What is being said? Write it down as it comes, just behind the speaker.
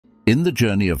In the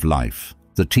journey of life,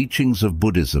 the teachings of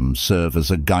Buddhism serve as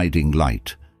a guiding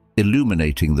light,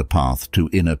 illuminating the path to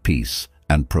inner peace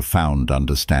and profound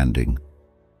understanding.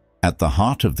 At the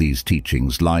heart of these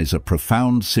teachings lies a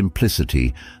profound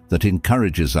simplicity that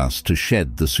encourages us to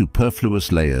shed the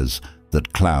superfluous layers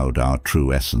that cloud our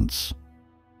true essence.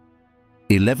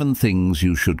 11 things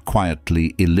you should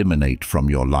quietly eliminate from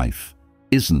your life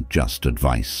isn't just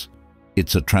advice.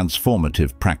 It's a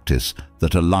transformative practice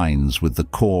that aligns with the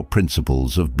core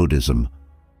principles of Buddhism: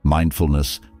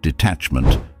 mindfulness,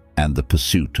 detachment, and the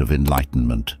pursuit of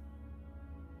enlightenment.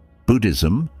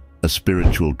 Buddhism, a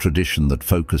spiritual tradition that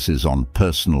focuses on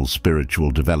personal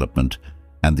spiritual development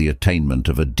and the attainment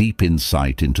of a deep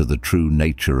insight into the true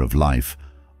nature of life,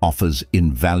 offers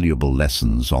invaluable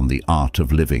lessons on the art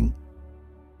of living.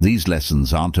 These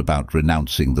lessons aren't about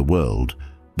renouncing the world,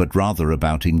 but rather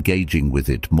about engaging with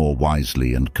it more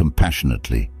wisely and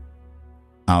compassionately.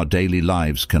 Our daily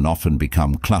lives can often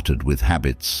become cluttered with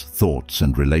habits, thoughts,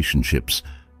 and relationships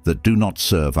that do not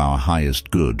serve our highest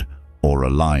good or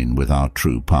align with our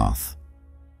true path.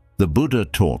 The Buddha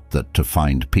taught that to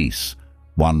find peace,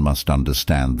 one must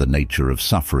understand the nature of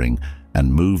suffering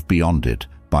and move beyond it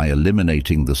by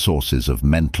eliminating the sources of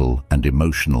mental and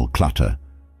emotional clutter.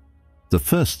 The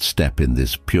first step in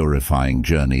this purifying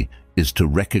journey is to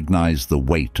recognize the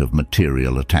weight of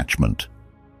material attachment.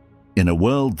 In a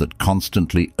world that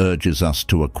constantly urges us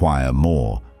to acquire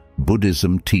more,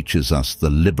 Buddhism teaches us the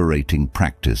liberating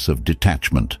practice of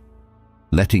detachment.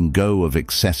 Letting go of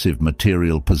excessive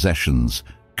material possessions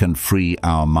can free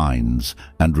our minds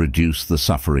and reduce the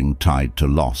suffering tied to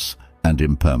loss and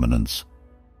impermanence.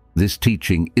 This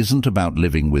teaching isn't about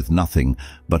living with nothing,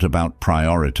 but about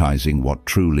prioritizing what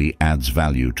truly adds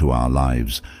value to our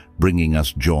lives, bringing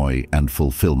us joy and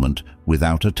fulfillment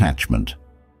without attachment.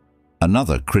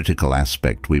 Another critical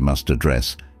aspect we must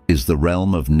address is the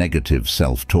realm of negative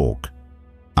self-talk.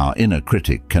 Our inner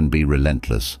critic can be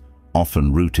relentless,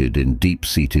 often rooted in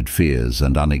deep-seated fears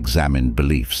and unexamined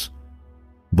beliefs.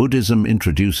 Buddhism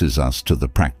introduces us to the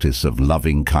practice of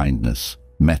loving kindness,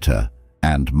 metta,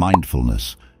 and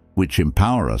mindfulness, which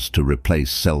empower us to replace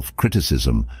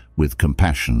self-criticism with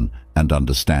compassion and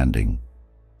understanding.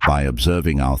 By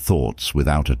observing our thoughts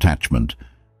without attachment,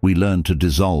 we learn to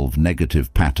dissolve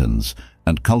negative patterns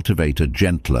and cultivate a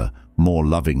gentler, more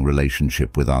loving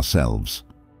relationship with ourselves.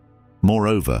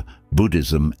 Moreover,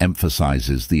 Buddhism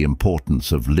emphasizes the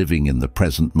importance of living in the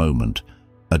present moment,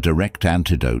 a direct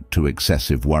antidote to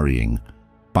excessive worrying.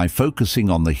 By focusing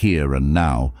on the here and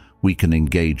now, we can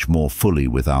engage more fully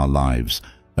with our lives,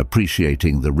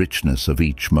 appreciating the richness of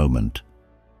each moment.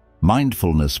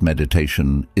 Mindfulness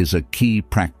meditation is a key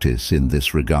practice in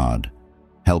this regard,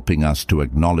 helping us to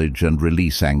acknowledge and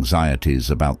release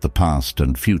anxieties about the past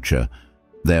and future,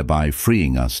 thereby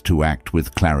freeing us to act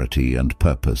with clarity and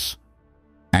purpose.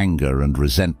 Anger and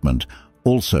resentment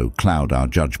also cloud our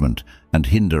judgment and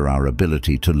hinder our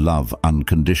ability to love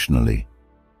unconditionally.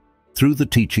 Through the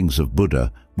teachings of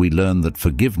Buddha, we learn that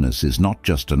forgiveness is not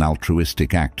just an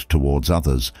altruistic act towards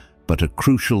others, but a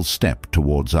crucial step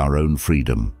towards our own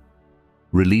freedom.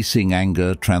 Releasing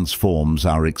anger transforms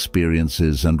our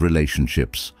experiences and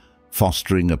relationships,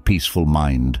 fostering a peaceful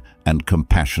mind and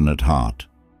compassionate heart.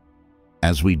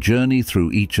 As we journey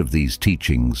through each of these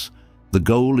teachings, the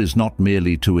goal is not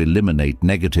merely to eliminate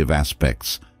negative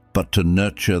aspects, but to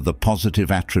nurture the positive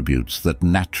attributes that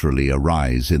naturally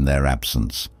arise in their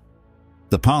absence.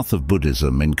 The path of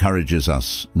Buddhism encourages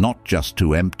us not just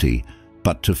to empty,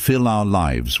 but to fill our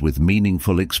lives with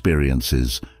meaningful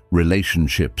experiences,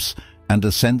 relationships, and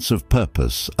a sense of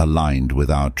purpose aligned with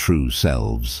our true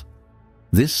selves.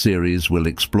 This series will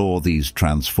explore these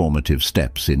transformative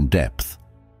steps in depth,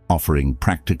 offering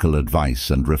practical advice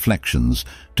and reflections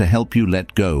to help you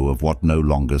let go of what no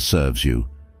longer serves you,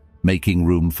 making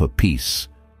room for peace,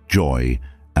 joy,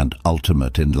 and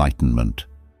ultimate enlightenment.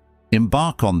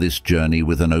 Embark on this journey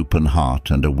with an open heart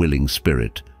and a willing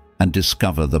spirit, and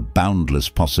discover the boundless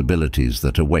possibilities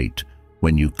that await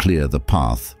when you clear the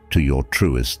path to your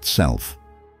truest self.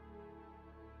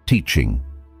 Teaching.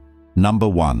 Number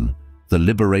 1. The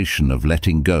liberation of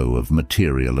letting go of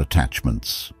material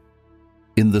attachments.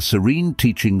 In the serene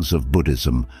teachings of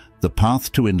Buddhism, the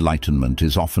path to enlightenment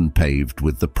is often paved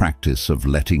with the practice of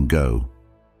letting go.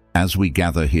 As we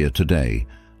gather here today,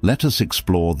 let us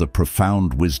explore the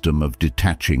profound wisdom of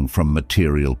detaching from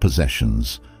material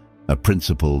possessions, a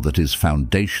principle that is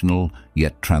foundational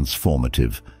yet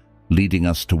transformative, leading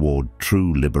us toward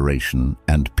true liberation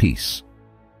and peace.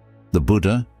 The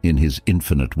Buddha, in his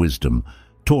infinite wisdom,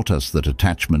 taught us that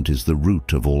attachment is the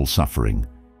root of all suffering.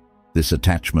 This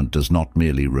attachment does not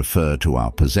merely refer to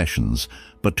our possessions,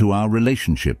 but to our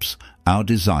relationships, our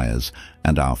desires,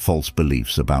 and our false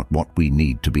beliefs about what we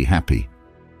need to be happy.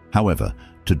 However,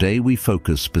 today we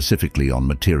focus specifically on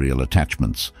material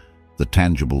attachments, the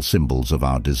tangible symbols of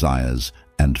our desires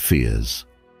and fears.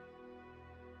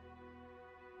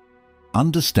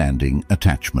 Understanding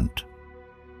attachment.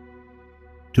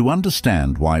 To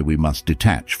understand why we must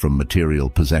detach from material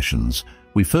possessions,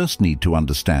 we first need to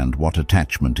understand what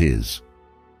attachment is.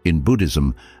 In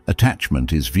Buddhism,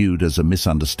 attachment is viewed as a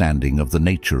misunderstanding of the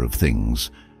nature of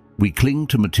things. We cling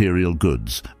to material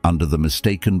goods under the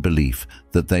mistaken belief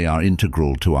that they are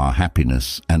integral to our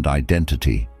happiness and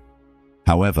identity.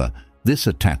 However, this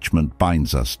attachment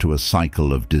binds us to a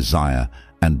cycle of desire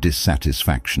and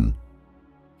dissatisfaction.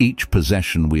 Each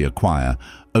possession we acquire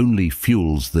only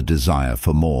fuels the desire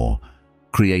for more,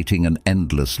 creating an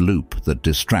endless loop that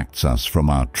distracts us from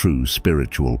our true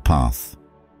spiritual path.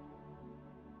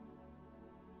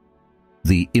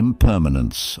 The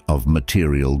impermanence of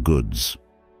material goods.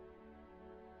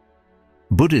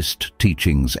 Buddhist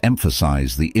teachings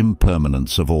emphasize the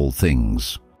impermanence of all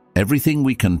things. Everything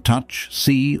we can touch,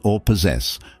 see, or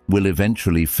possess will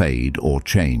eventually fade or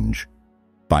change.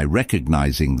 By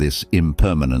recognizing this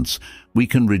impermanence, we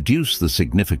can reduce the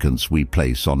significance we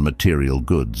place on material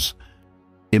goods.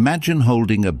 Imagine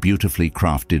holding a beautifully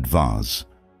crafted vase.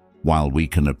 While we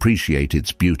can appreciate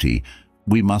its beauty,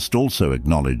 we must also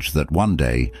acknowledge that one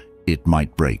day it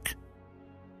might break.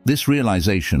 This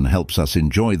realization helps us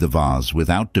enjoy the vase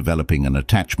without developing an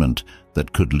attachment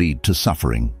that could lead to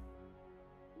suffering.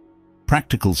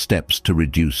 Practical steps to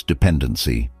reduce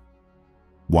dependency.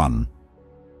 1.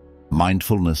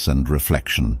 Mindfulness and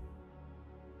reflection.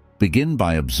 Begin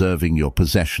by observing your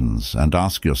possessions and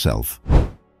ask yourself,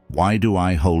 why do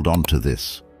I hold on to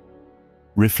this?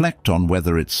 Reflect on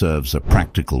whether it serves a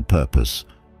practical purpose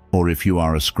or if you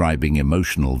are ascribing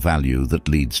emotional value that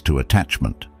leads to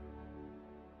attachment.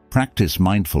 Practice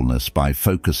mindfulness by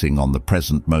focusing on the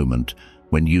present moment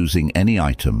when using any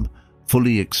item,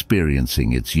 fully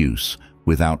experiencing its use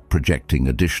without projecting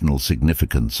additional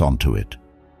significance onto it.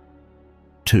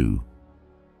 2.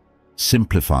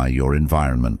 Simplify your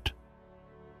environment.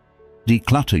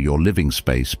 Declutter your living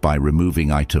space by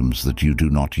removing items that you do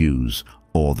not use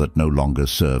or that no longer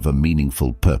serve a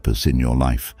meaningful purpose in your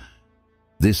life.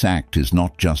 This act is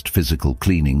not just physical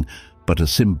cleaning, but a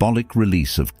symbolic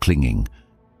release of clinging.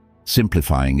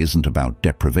 Simplifying isn't about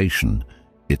deprivation,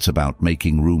 it's about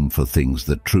making room for things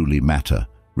that truly matter: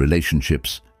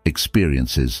 relationships,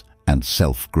 experiences, and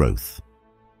self-growth.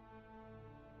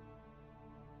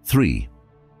 3.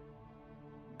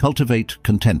 Cultivate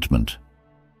contentment.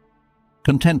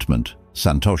 Contentment,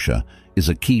 santosha, is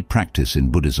a key practice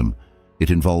in Buddhism. It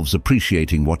involves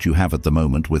appreciating what you have at the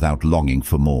moment without longing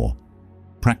for more.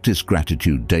 Practice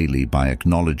gratitude daily by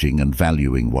acknowledging and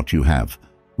valuing what you have,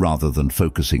 rather than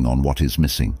focusing on what is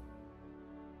missing.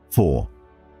 4.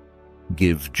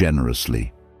 Give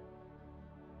generously.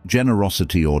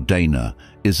 Generosity or dana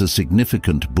is a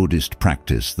significant Buddhist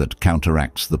practice that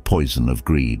counteracts the poison of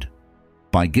greed.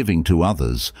 By giving to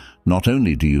others, not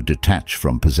only do you detach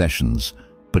from possessions,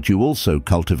 but you also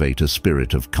cultivate a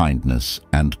spirit of kindness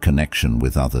and connection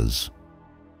with others.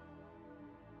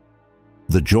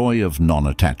 The joy of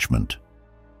non-attachment.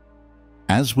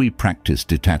 As we practice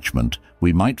detachment,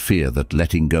 we might fear that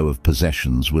letting go of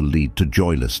possessions will lead to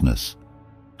joylessness.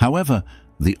 However,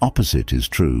 the opposite is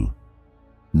true.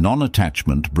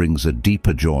 Non-attachment brings a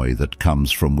deeper joy that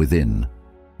comes from within,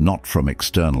 not from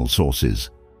external sources.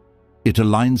 It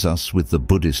aligns us with the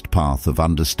Buddhist path of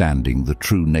understanding the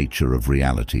true nature of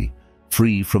reality,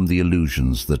 free from the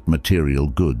illusions that material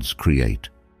goods create.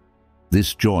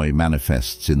 This joy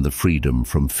manifests in the freedom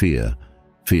from fear,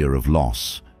 fear of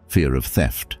loss, fear of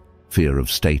theft, fear of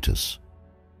status.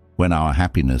 When our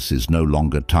happiness is no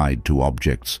longer tied to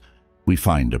objects, we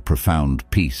find a profound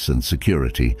peace and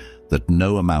security that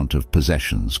no amount of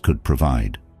possessions could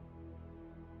provide.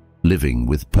 Living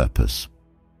with purpose.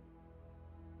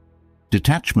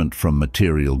 Detachment from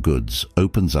material goods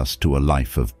opens us to a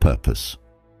life of purpose.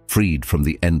 Freed from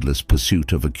the endless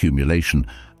pursuit of accumulation,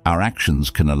 our actions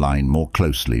can align more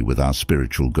closely with our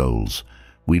spiritual goals.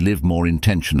 We live more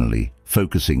intentionally,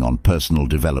 focusing on personal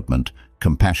development,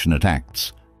 compassionate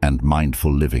acts, and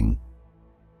mindful living.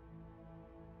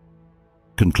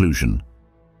 Conclusion: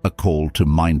 a call to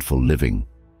mindful living.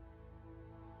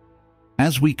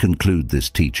 As we conclude this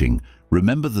teaching,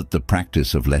 remember that the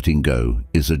practice of letting go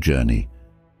is a journey.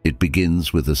 It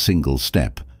begins with a single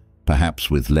step, perhaps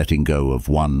with letting go of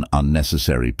one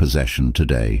unnecessary possession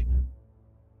today.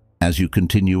 As you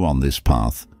continue on this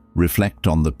path, Reflect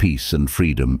on the peace and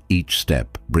freedom each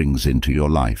step brings into your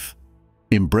life.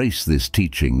 Embrace this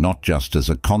teaching not just as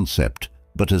a concept,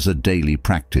 but as a daily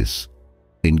practice.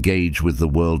 Engage with the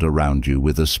world around you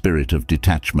with a spirit of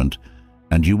detachment,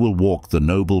 and you will walk the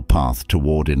noble path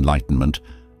toward enlightenment,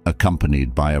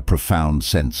 accompanied by a profound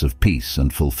sense of peace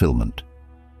and fulfillment.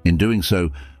 In doing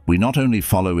so, we not only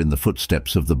follow in the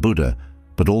footsteps of the Buddha,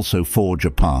 but also forge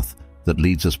a path that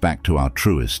leads us back to our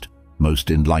truest, most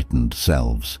enlightened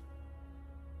selves.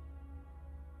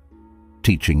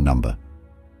 Teaching number: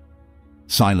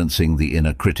 silencing the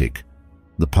inner critic,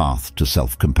 the path to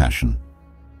self-compassion.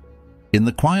 In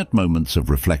the quiet moments of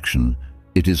reflection,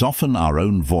 it is often our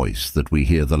own voice that we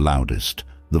hear the loudest,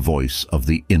 the voice of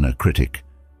the inner critic.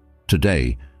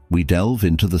 Today, we delve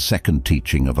into the second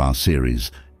teaching of our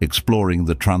series, exploring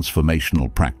the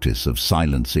transformational practice of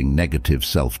silencing negative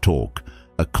self-talk,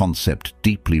 a concept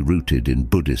deeply rooted in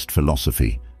Buddhist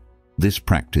philosophy. This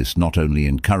practice not only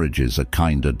encourages a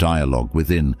kinder dialogue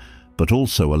within, but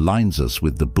also aligns us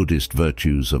with the Buddhist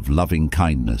virtues of loving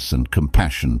kindness and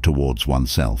compassion towards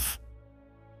oneself.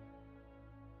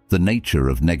 The nature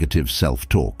of negative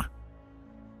self-talk.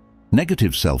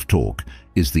 Negative self-talk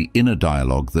is the inner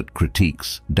dialogue that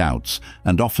critiques, doubts,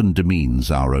 and often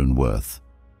demeans our own worth.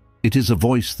 It is a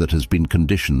voice that has been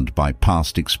conditioned by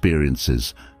past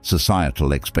experiences,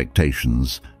 societal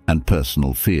expectations, and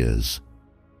personal fears.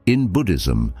 In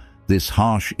Buddhism, this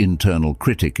harsh internal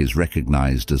critic is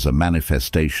recognized as a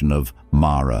manifestation of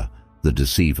Mara, the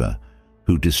deceiver,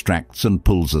 who distracts and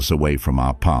pulls us away from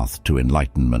our path to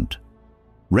enlightenment.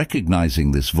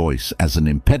 Recognizing this voice as an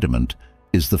impediment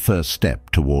is the first step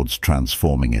towards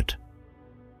transforming it.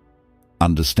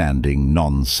 Understanding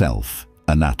non-self,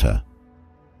 anatta.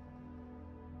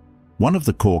 One of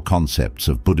the core concepts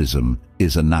of Buddhism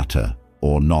is anatta,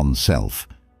 or non-self.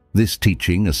 This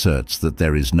teaching asserts that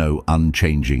there is no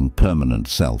unchanging, permanent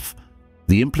self.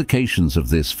 The implications of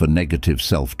this for negative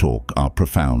self-talk are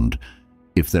profound.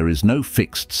 If there is no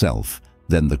fixed self,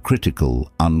 then the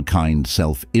critical, unkind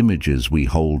self-images we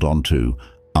hold onto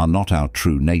are not our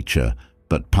true nature,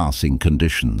 but passing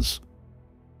conditions.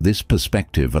 This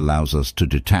perspective allows us to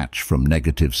detach from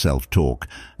negative self-talk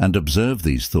and observe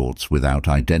these thoughts without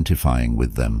identifying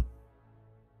with them.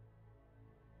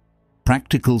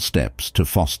 Practical steps to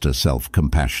foster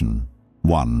self-compassion.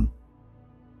 1.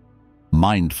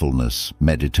 Mindfulness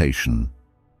meditation.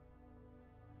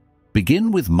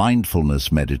 Begin with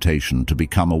mindfulness meditation to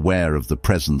become aware of the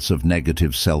presence of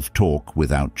negative self-talk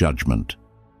without judgment.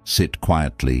 Sit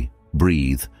quietly,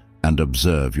 breathe, and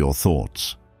observe your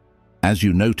thoughts. As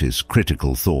you notice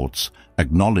critical thoughts,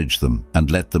 acknowledge them and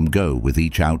let them go with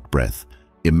each out-breath,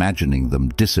 imagining them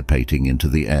dissipating into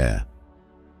the air.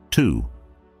 2.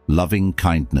 Loving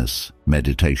kindness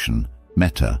meditation,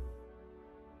 metta.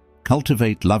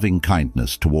 Cultivate loving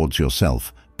kindness towards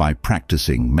yourself by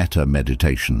practicing metta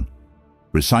meditation.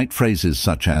 Recite phrases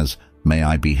such as, "May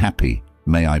I be happy,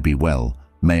 may I be well,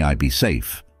 may I be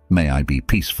safe, may I be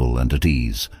peaceful and at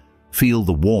ease." Feel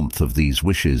the warmth of these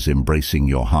wishes embracing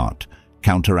your heart,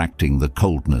 counteracting the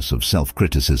coldness of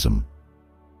self-criticism.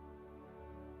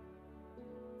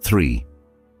 3.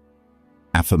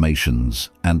 Affirmations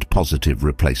and positive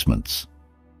replacements.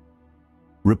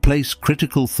 Replace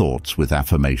critical thoughts with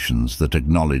affirmations that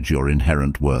acknowledge your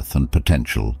inherent worth and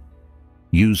potential.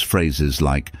 Use phrases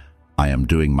like, "I am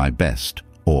doing my best,"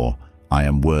 or "I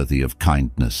am worthy of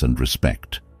kindness and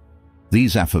respect."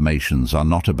 These affirmations are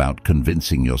not about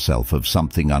convincing yourself of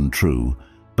something untrue,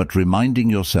 but reminding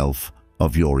yourself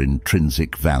of your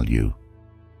intrinsic value.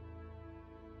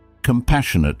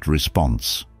 Compassionate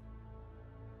response.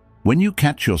 When you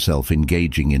catch yourself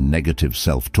engaging in negative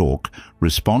self-talk,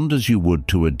 respond as you would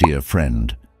to a dear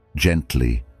friend,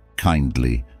 gently,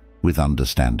 kindly, with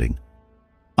understanding.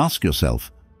 Ask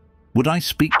yourself, would I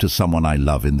speak to someone I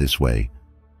love in this way?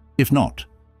 If not,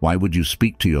 why would you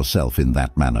speak to yourself in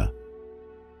that manner?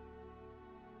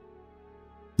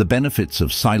 The benefits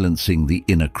of silencing the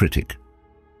inner critic.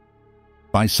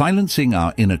 By silencing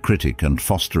our inner critic and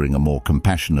fostering a more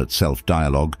compassionate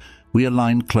self-dialogue, we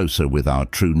align closer with our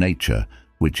true nature,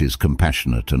 which is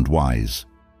compassionate and wise.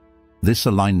 This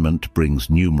alignment brings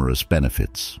numerous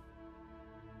benefits.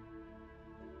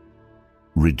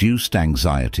 Reduced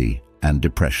anxiety and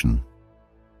depression.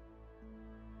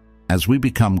 As we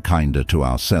become kinder to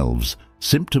ourselves,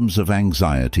 symptoms of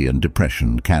anxiety and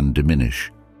depression can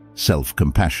diminish.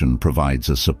 Self-compassion provides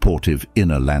a supportive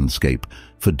inner landscape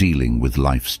for dealing with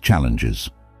life's challenges.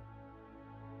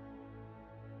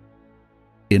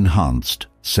 Enhanced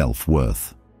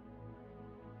self-worth.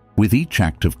 With each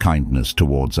act of kindness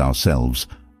towards ourselves,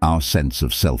 our sense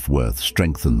of self-worth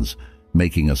strengthens,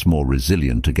 making us more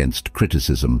resilient against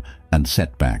criticism and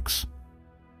setbacks.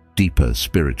 Deeper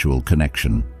spiritual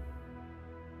connection.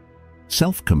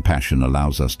 Self-compassion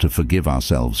allows us to forgive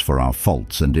ourselves for our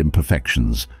faults and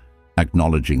imperfections,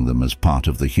 acknowledging them as part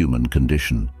of the human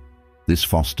condition. This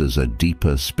fosters a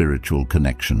deeper spiritual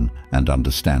connection and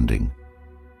understanding.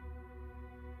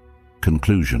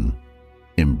 Conclusion: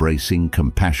 embracing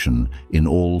compassion in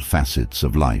all facets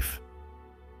of life.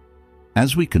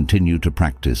 As we continue to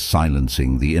practice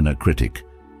silencing the inner critic,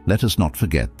 let us not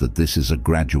forget that this is a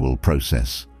gradual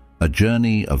process, a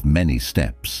journey of many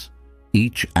steps.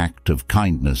 Each act of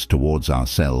kindness towards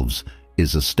ourselves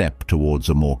is a step towards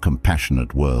a more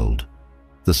compassionate world.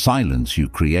 The silence you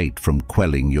create from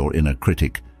quelling your inner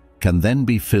critic can then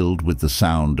be filled with the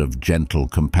sound of gentle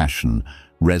compassion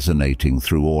resonating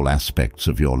through all aspects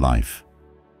of your life.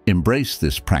 Embrace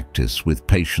this practice with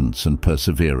patience and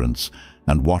perseverance,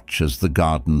 and watch as the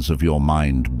gardens of your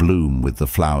mind bloom with the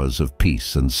flowers of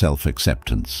peace and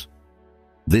self-acceptance.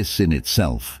 This in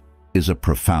itself is a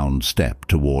profound step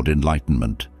toward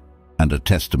enlightenment and a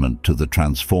testament to the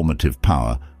transformative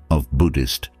power of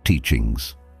Buddhist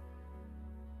teachings.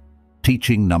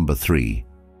 Teaching number 3,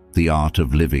 the art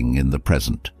of living in the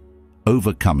present,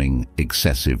 overcoming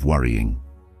excessive worrying.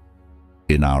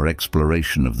 In our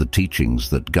exploration of the teachings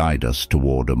that guide us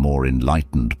toward a more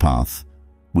enlightened path,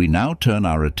 we now turn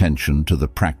our attention to the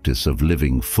practice of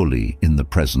living fully in the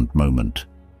present moment.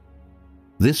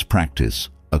 This practice,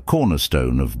 a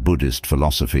cornerstone of Buddhist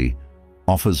philosophy,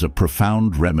 offers a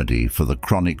profound remedy for the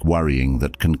chronic worrying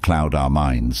that can cloud our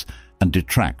minds and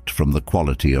detract from the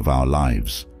quality of our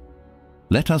lives.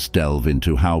 Let us delve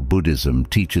into how Buddhism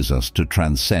teaches us to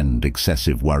transcend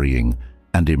excessive worrying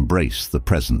and embrace the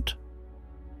present.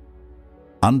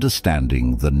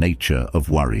 Understanding the nature of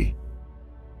worry.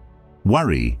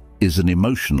 Worry is an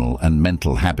emotional and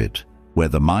mental habit where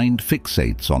the mind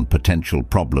fixates on potential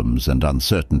problems and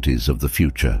uncertainties of the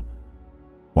future.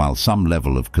 While some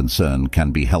level of concern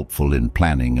can be helpful in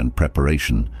planning and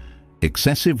preparation,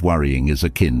 excessive worrying is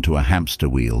akin to a hamster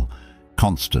wheel,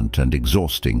 constant and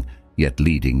exhausting, yet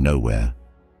leading nowhere.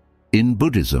 In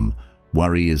Buddhism,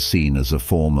 worry is seen as a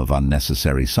form of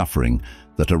unnecessary suffering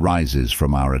that arises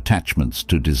from our attachments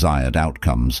to desired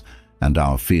outcomes and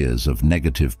our fears of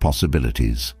negative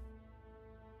possibilities.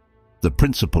 The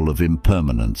principle of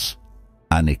impermanence,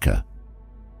 anicca.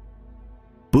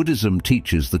 Buddhism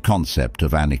teaches the concept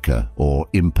of anicca, or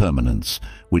impermanence,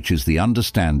 which is the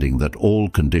understanding that all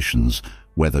conditions,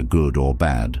 whether good or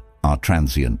bad, are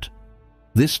transient.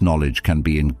 This knowledge can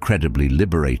be incredibly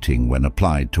liberating when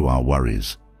applied to our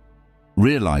worries.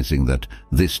 Realizing that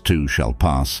this too shall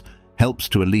pass helps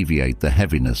to alleviate the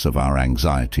heaviness of our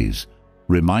anxieties,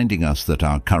 reminding us that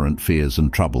our current fears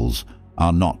and troubles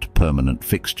are not permanent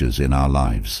fixtures in our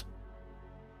lives.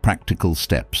 Practical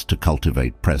steps to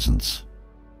cultivate presence.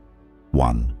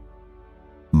 1.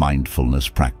 Mindfulness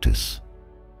practice.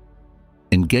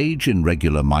 Engage in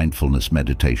regular mindfulness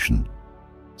meditation.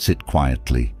 Sit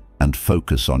quietly and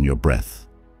focus on your breath.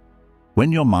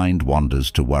 When your mind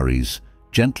wanders to worries,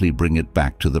 gently bring it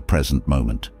back to the present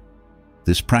moment.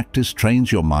 This practice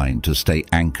trains your mind to stay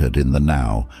anchored in the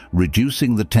now,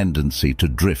 reducing the tendency to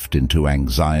drift into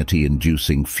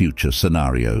anxiety-inducing future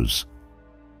scenarios.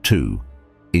 2.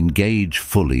 Engage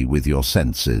fully with your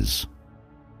senses.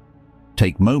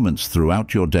 Take moments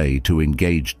throughout your day to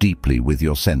engage deeply with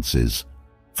your senses.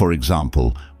 For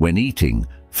example, when eating,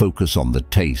 focus on the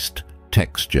taste,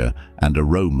 texture, and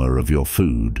aroma of your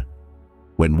food.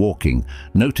 When walking,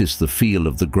 notice the feel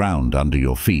of the ground under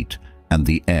your feet and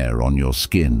the air on your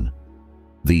skin.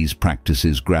 These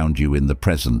practices ground you in the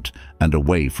present and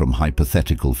away from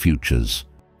hypothetical futures.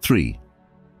 3.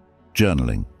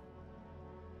 Journaling.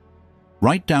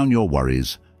 Write down your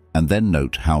worries and then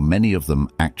note how many of them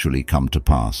actually come to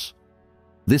pass.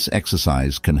 This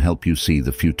exercise can help you see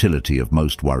the futility of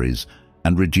most worries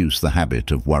and reduce the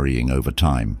habit of worrying over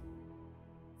time.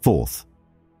 4th,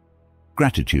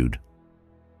 gratitude.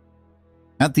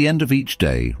 At the end of each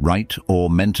day, write or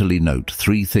mentally note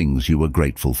 3 things you are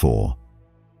grateful for.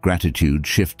 Gratitude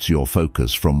shifts your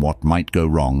focus from what might go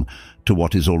wrong to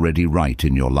what is already right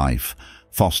in your life,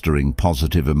 fostering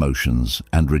positive emotions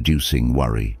and reducing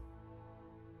worry.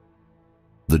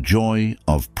 The joy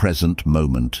of present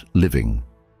moment living.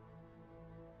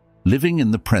 Living in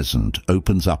the present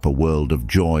opens up a world of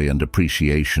joy and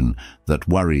appreciation that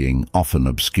worrying often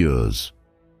obscures.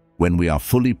 When we are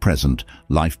fully present,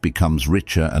 life becomes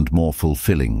richer and more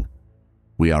fulfilling.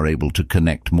 We are able to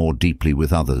connect more deeply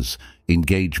with others,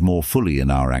 engage more fully in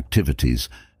our activities,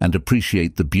 and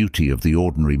appreciate the beauty of the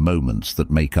ordinary moments that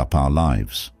make up our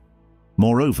lives.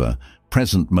 Moreover,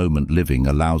 present moment living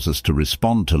allows us to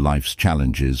respond to life's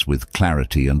challenges with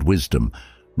clarity and wisdom,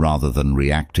 rather than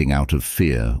reacting out of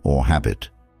fear or habit.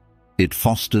 It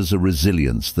fosters a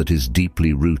resilience that is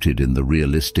deeply rooted in the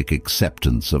realistic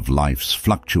acceptance of life's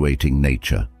fluctuating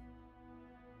nature.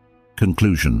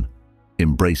 Conclusion: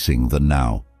 embracing the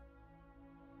now.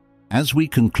 As we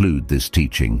conclude this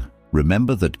teaching,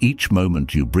 remember that each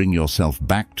moment you bring yourself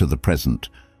back to the present,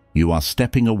 you are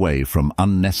stepping away from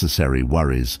unnecessary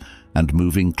worries and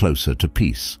moving closer to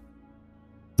peace.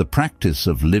 The practice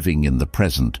of living in the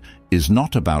present is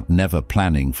not about never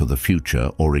planning for the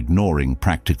future or ignoring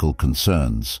practical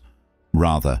concerns.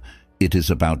 Rather, it is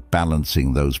about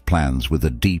balancing those plans with a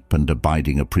deep and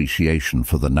abiding appreciation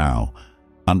for the now,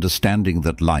 understanding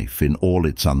that life in all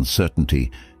its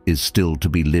uncertainty is still to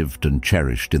be lived and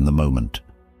cherished in the moment.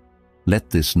 Let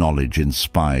this knowledge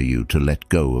inspire you to let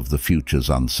go of the future's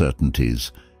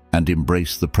uncertainties and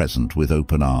embrace the present with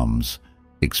open arms,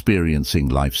 experiencing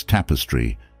life's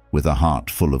tapestry with a heart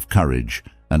full of courage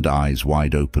and eyes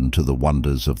wide open to the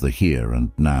wonders of the here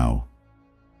and now.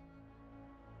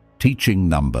 Teaching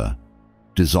number: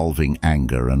 dissolving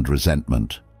anger and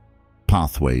resentment.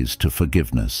 Pathways to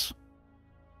forgiveness.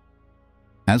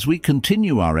 As we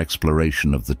continue our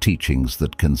exploration of the teachings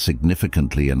that can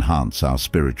significantly enhance our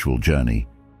spiritual journey,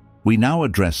 we now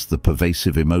address the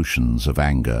pervasive emotions of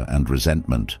anger and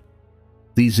resentment.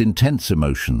 These intense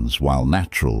emotions, while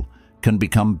natural, can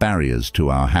become barriers to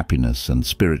our happiness and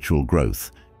spiritual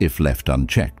growth if left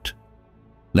unchecked.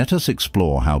 Let us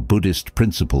explore how Buddhist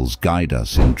principles guide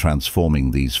us in transforming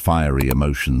these fiery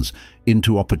emotions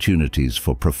into opportunities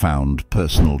for profound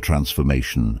personal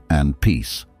transformation and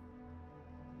peace.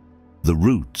 The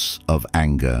roots of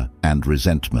anger and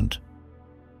resentment.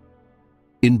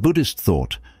 In Buddhist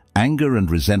thought, anger and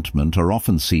resentment are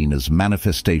often seen as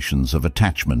manifestations of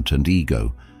attachment and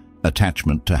ego,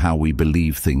 attachment to how we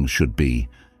believe things should be,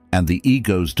 and the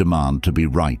ego's demand to be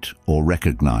right or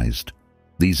recognized.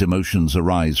 These emotions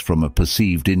arise from a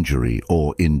perceived injury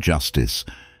or injustice,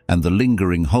 and the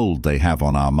lingering hold they have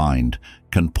on our mind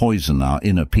can poison our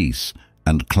inner peace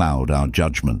and cloud our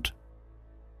judgment.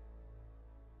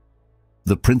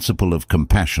 The principle of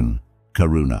compassion,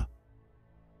 karuna.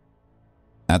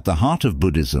 At the heart of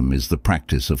Buddhism is the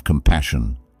practice of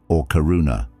compassion, or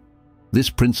karuna.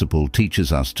 This principle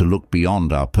teaches us to look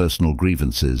beyond our personal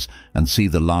grievances and see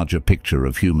the larger picture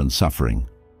of human suffering.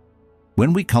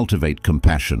 When we cultivate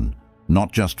compassion,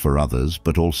 not just for others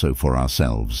but also for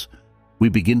ourselves, we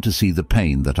begin to see the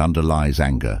pain that underlies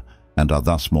anger and are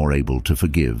thus more able to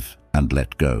forgive and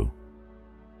let go.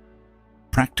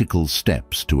 Practical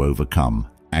steps to overcome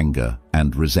anger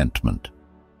and resentment.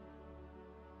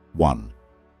 1.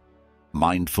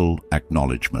 Mindful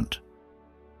acknowledgement.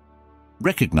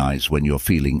 Recognize when you're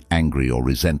feeling angry or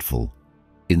resentful.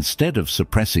 Instead of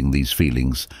suppressing these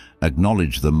feelings,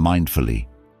 acknowledge them mindfully.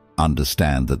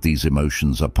 Understand that these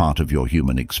emotions are part of your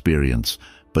human experience,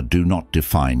 but do not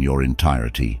define your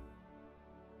entirety.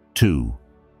 2.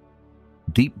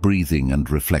 Deep breathing and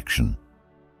reflection.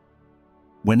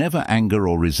 Whenever anger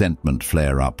or resentment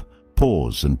flare up,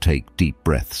 pause and take deep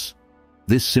breaths.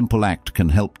 This simple act can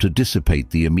help to dissipate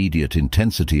the immediate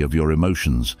intensity of your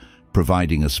emotions,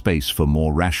 providing a space for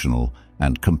more rational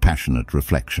and compassionate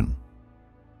reflection.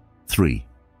 3.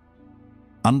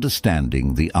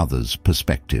 Understanding the other's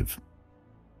perspective.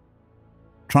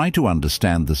 Try to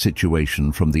understand the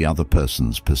situation from the other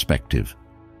person's perspective.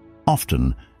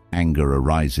 Often, anger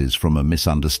arises from a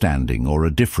misunderstanding or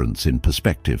a difference in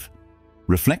perspective.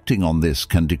 Reflecting on this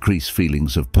can decrease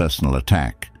feelings of personal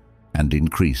attack and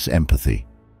increase empathy.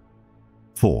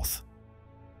 4th,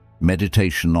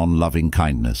 meditation on loving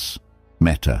kindness,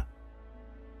 metta.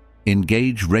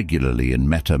 Engage regularly in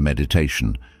metta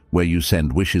meditation, where you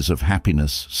send wishes of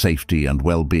happiness, safety, and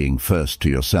well-being first to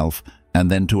yourself and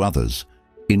then to others,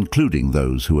 including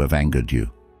those who have angered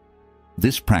you.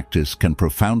 This practice can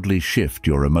profoundly shift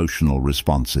your emotional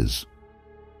responses.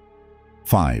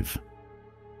 5.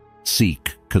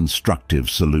 Seek constructive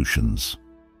solutions.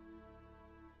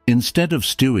 Instead of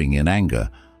stewing in anger,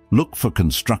 look for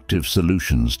constructive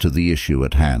solutions to the issue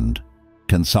at hand.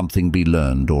 Can something be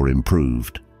learned or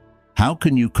improved? How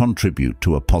can you contribute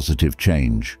to a positive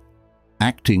change?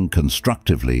 Acting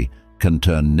constructively can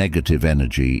turn negative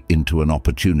energy into an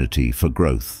opportunity for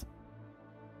growth.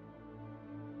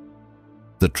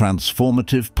 The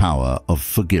transformative power of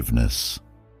forgiveness.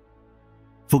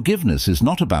 Forgiveness is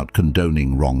not about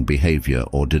condoning wrong behavior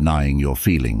or denying your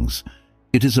feelings.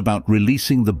 It is about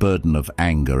releasing the burden of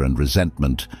anger and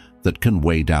resentment that can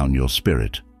weigh down your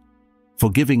spirit.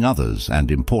 Forgiving others, and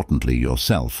importantly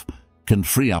yourself, can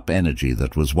free up energy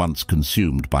that was once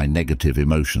consumed by negative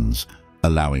emotions,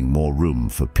 allowing more room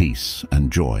for peace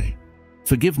and joy.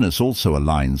 Forgiveness also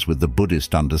aligns with the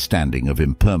Buddhist understanding of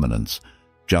impermanence.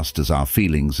 Just as our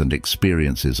feelings and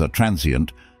experiences are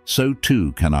transient, so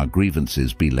too can our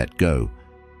grievances be let go,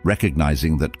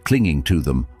 recognizing that clinging to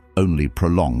them only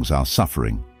prolongs our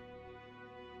suffering.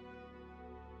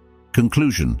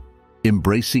 Conclusion: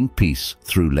 embracing peace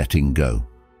through letting go.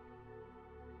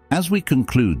 As we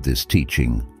conclude this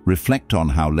teaching, reflect on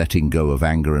how letting go of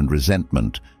anger and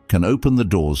resentment can open the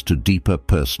doors to deeper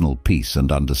personal peace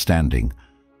and understanding.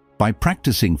 By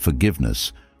practicing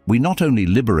forgiveness, we not only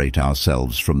liberate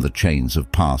ourselves from the chains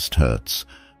of past hurts,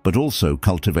 but also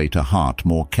cultivate a heart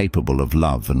more capable of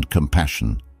love and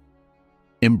compassion.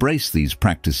 Embrace these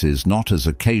practices not as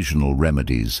occasional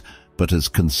remedies, but as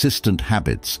consistent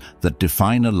habits that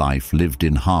define a life lived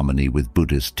in harmony with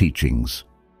Buddhist teachings.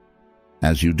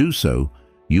 As you do so,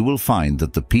 you will find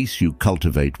that the peace you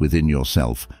cultivate within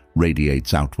yourself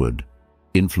radiates outward,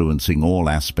 influencing all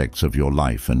aspects of your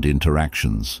life and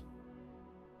interactions.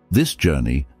 This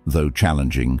journey, though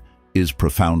challenging, is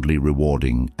profoundly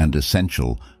rewarding and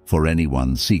essential for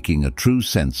anyone seeking a true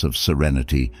sense of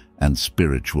serenity and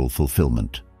spiritual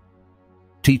fulfillment.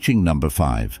 Teaching number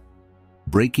 5.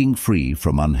 Breaking free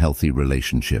from unhealthy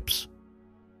relationships.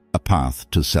 A path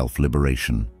to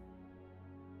self-liberation.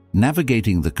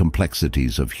 Navigating the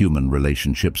complexities of human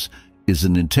relationships is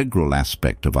an integral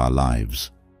aspect of our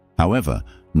lives. However,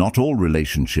 not all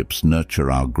relationships nurture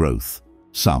our growth.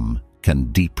 Some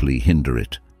can deeply hinder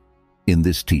it. In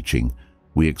this teaching,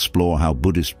 we explore how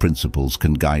Buddhist principles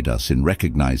can guide us in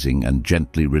recognizing and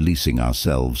gently releasing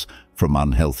ourselves from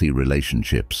unhealthy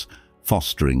relationships,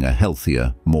 fostering a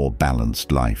healthier, more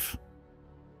balanced life.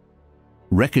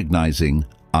 Recognizing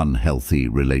unhealthy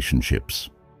relationships.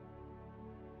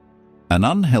 An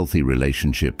unhealthy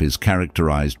relationship is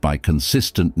characterized by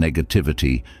consistent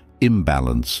negativity,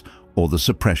 imbalance, or the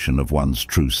suppression of one's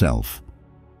true self.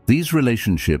 These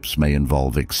relationships may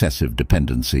involve excessive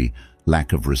dependency,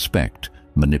 lack of respect,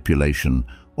 manipulation,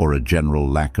 or a general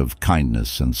lack of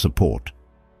kindness and support.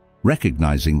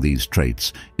 Recognizing these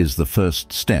traits is the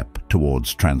first step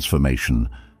towards transformation,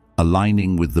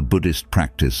 aligning with the Buddhist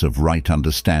practice of right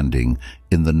understanding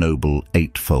in the Noble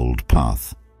Eightfold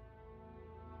Path.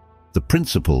 The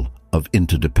principle of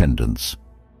interdependence.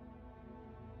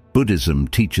 Buddhism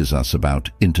teaches us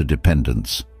about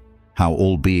interdependence, how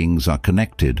all beings are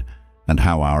connected, and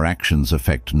how our actions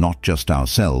affect not just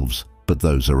ourselves, but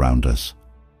those around us.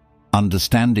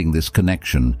 Understanding this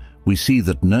connection, we see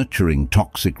that nurturing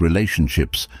toxic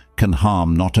relationships can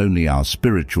harm not only our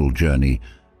spiritual journey,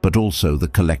 but also the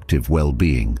collective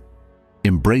well-being.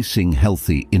 Embracing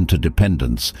healthy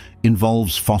interdependence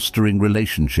involves fostering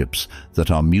relationships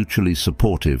that are mutually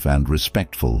supportive and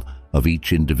respectful of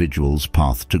each individual's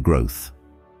path to growth.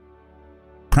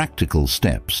 Practical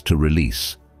steps to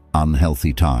release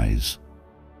unhealthy ties.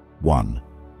 1.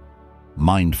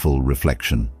 Mindful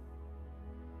reflection.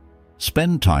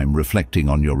 Spend time reflecting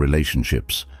on your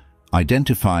relationships.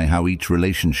 Identify how each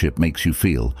relationship makes you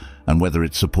feel and whether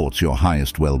it supports your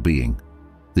highest well-being.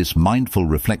 This mindful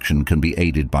reflection can be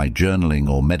aided by journaling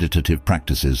or meditative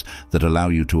practices that allow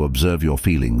you to observe your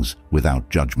feelings without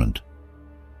judgment.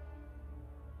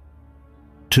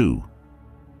 2.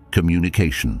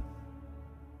 Communication.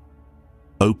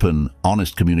 Open,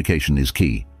 honest communication is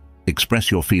key.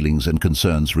 Express your feelings and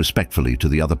concerns respectfully to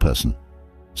the other person.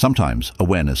 Sometimes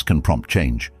awareness can prompt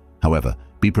change. However,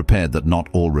 be prepared that not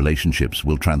all relationships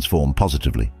will transform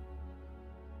positively.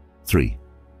 3.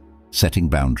 Setting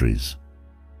boundaries.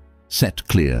 Set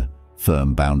clear,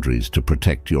 firm boundaries to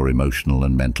protect your emotional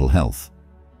and mental health.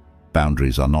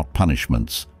 Boundaries are not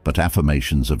punishments, but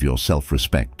affirmations of your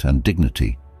self-respect and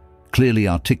dignity. Clearly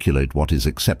articulate what is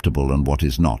acceptable and what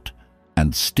is not,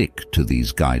 and stick to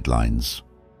these guidelines.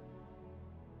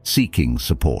 Seeking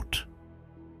support.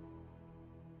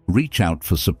 Reach out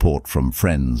for support from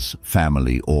friends,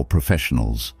 family, or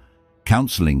professionals.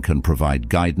 Counseling can provide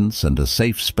guidance and a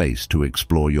safe space to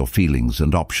explore your feelings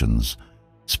and options.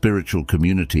 Spiritual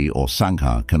community or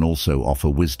sangha can also offer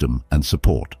wisdom and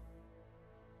support.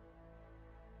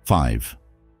 5.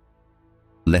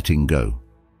 Letting go.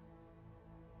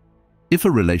 If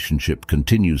a relationship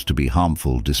continues to be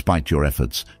harmful despite your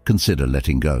efforts, consider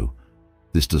letting go.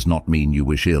 This does not mean you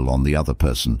wish ill on the other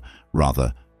person.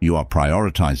 Rather, you are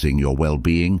prioritizing your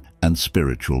well-being and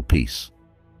spiritual peace.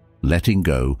 Letting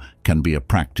go can be a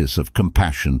practice of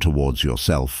compassion towards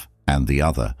yourself and the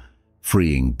other,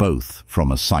 freeing both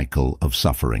from a cycle of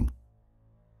suffering.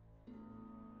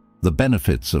 The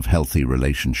benefits of healthy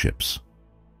relationships.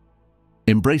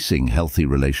 Embracing healthy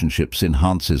relationships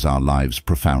enhances our lives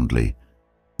profoundly.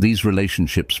 These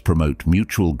relationships promote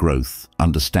mutual growth,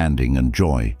 understanding, and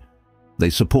joy.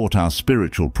 They support our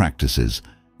spiritual practices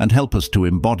and help us to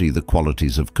embody the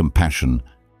qualities of compassion,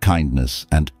 kindness,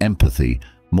 and empathy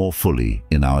more fully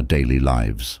in our daily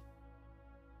lives.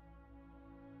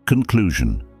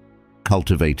 Conclusion: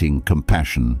 cultivating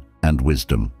compassion and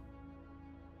wisdom.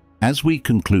 As we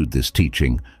conclude this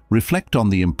teaching, reflect on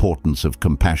the importance of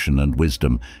compassion and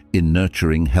wisdom in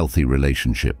nurturing healthy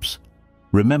relationships.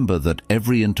 Remember that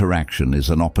every interaction is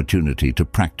an opportunity to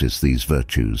practice these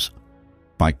virtues.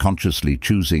 By consciously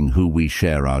choosing who we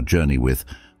share our journey with,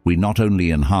 we not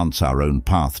only enhance our own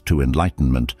path to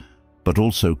enlightenment, but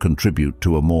also contribute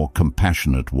to a more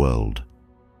compassionate world.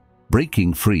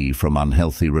 Breaking free from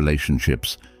unhealthy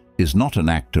relationships is not an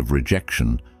act of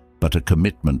rejection, but a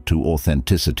commitment to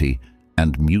authenticity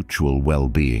and mutual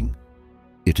well-being.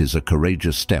 It is a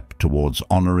courageous step towards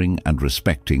honoring and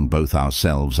respecting both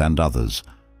ourselves and others,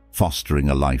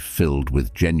 fostering a life filled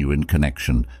with genuine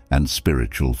connection and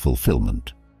spiritual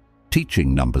fulfillment.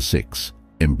 Teaching number 6: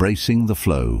 embracing the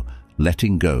flow,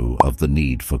 letting go of the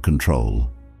need for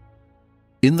control.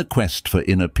 In the quest for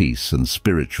inner peace and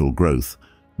spiritual growth,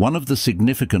 one of the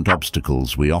significant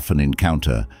obstacles we often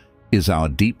encounter is our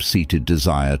deep-seated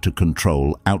desire to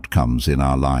control outcomes in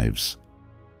our lives.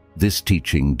 This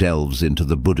teaching delves into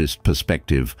the Buddhist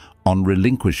perspective on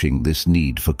relinquishing this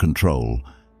need for control,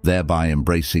 thereby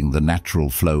embracing the natural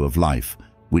flow of life,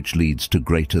 which leads to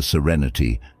greater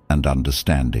serenity and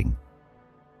understanding.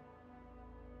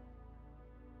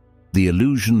 The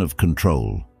illusion of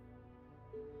control.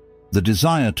 The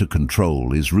desire to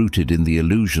control is rooted in the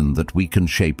illusion that we can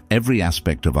shape every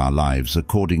aspect of our lives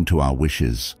according to our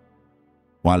wishes.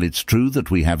 While it's true that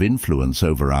we have influence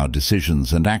over our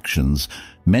decisions and actions,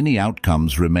 many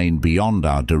outcomes remain beyond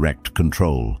our direct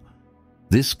control.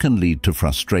 This can lead to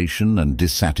frustration and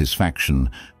dissatisfaction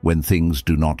when things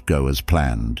do not go as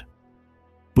planned.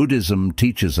 Buddhism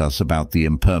teaches us about the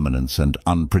impermanence and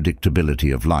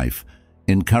unpredictability of life,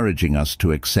 encouraging us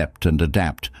to accept and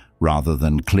adapt rather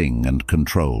than cling and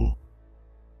control.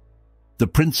 The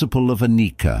principle of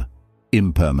anicca,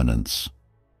 impermanence.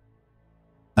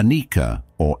 Anicca,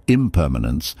 or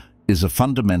impermanence, is a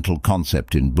fundamental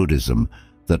concept in Buddhism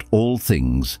that all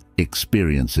things,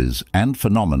 experiences, and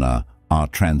phenomena are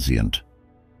transient.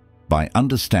 By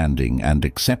understanding and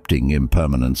accepting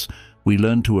impermanence, we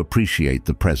learn to appreciate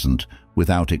the present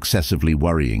without excessively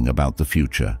worrying about the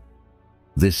future.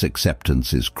 This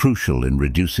acceptance is crucial in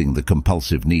reducing the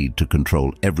compulsive need to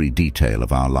control every detail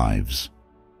of our lives.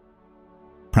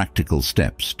 Practical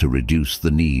steps to reduce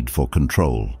the need for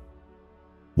control.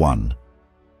 1.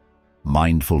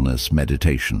 Mindfulness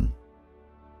meditation.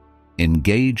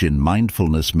 Engage in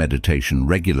mindfulness meditation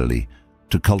regularly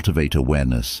to cultivate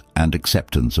awareness and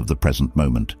acceptance of the present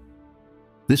moment.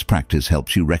 This practice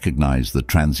helps you recognize the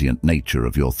transient nature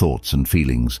of your thoughts and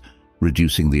feelings,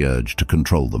 reducing the urge to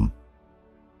control them.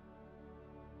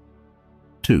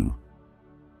 2.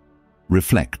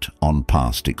 Reflect on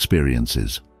past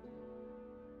experiences.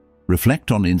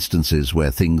 Reflect on instances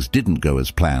where things didn't go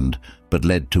as planned but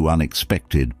led to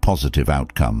unexpected positive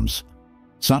outcomes.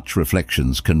 Such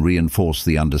reflections can reinforce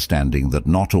the understanding that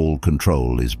not all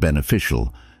control is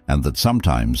beneficial and that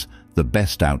sometimes the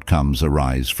best outcomes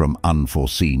arise from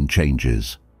unforeseen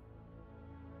changes.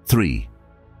 3.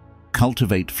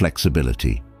 Cultivate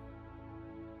flexibility.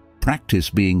 Practice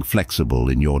being flexible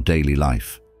in your daily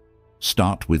life.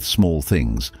 Start with small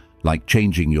things, like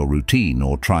changing your routine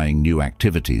or trying new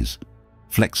activities.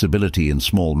 Flexibility in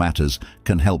small matters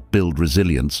can help build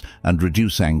resilience and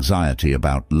reduce anxiety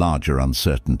about larger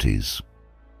uncertainties.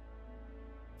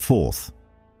 4th,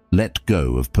 let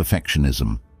go of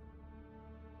perfectionism.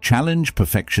 Challenge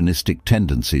perfectionistic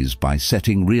tendencies by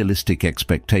setting realistic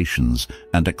expectations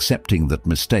and accepting that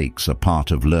mistakes are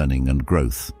part of learning and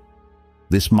growth.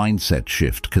 This mindset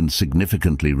shift can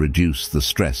significantly reduce the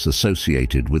stress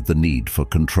associated with the need for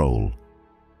control.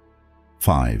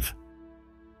 5.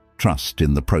 Trust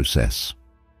in the process.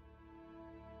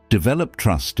 Develop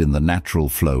trust in the natural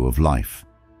flow of life.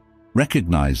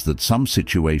 Recognize that some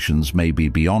situations may be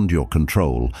beyond your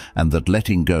control and that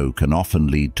letting go can often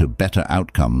lead to better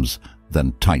outcomes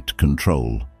than tight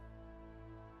control.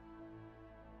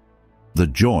 The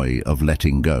joy of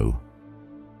letting go.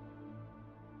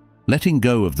 Letting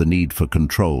go of the need for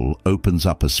control opens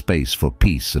up a space for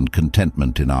peace and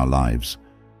contentment in our lives.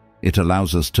 It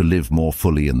allows us to live more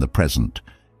fully in the present,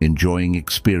 enjoying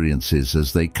experiences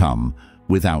as they come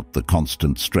without the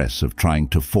constant stress of trying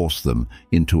to force them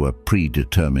into a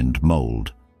predetermined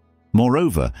mold.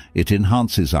 Moreover, it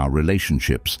enhances our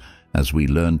relationships as we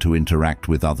learn to interact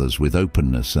with others with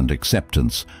openness and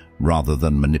acceptance rather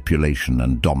than manipulation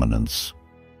and dominance.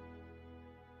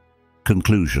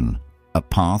 Conclusion: a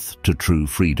path to true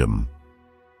freedom.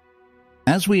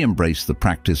 As we embrace the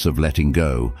practice of letting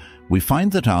go, we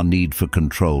find that our need for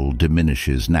control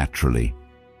diminishes naturally.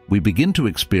 We begin to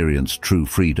experience true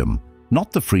freedom,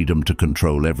 not the freedom to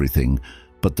control everything,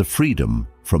 but the freedom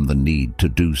from the need to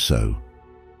do so.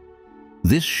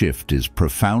 This shift is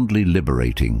profoundly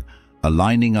liberating,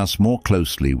 aligning us more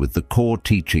closely with the core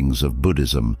teachings of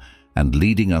Buddhism and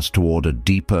leading us toward a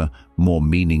deeper, more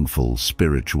meaningful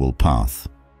spiritual path.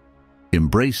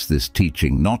 Embrace this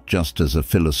teaching not just as a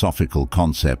philosophical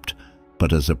concept,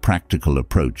 but as a practical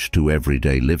approach to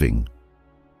everyday living.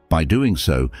 By doing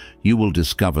so, you will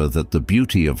discover that the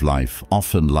beauty of life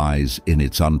often lies in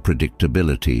its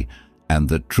unpredictability, and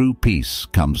that true peace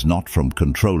comes not from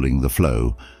controlling the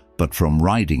flow, but from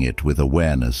riding it with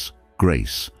awareness,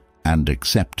 grace, and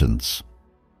acceptance.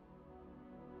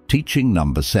 Teaching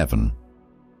number 7.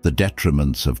 The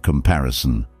detriments of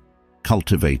comparison.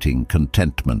 Cultivating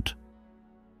contentment.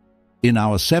 In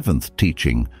our 7th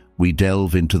teaching, we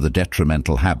delve into the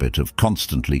detrimental habit of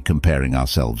constantly comparing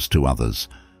ourselves to others,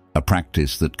 a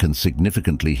practice that can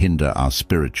significantly hinder our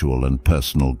spiritual and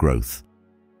personal growth.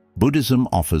 Buddhism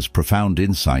offers profound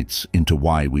insights into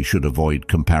why we should avoid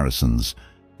comparisons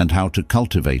and how to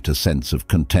cultivate a sense of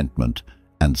contentment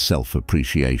and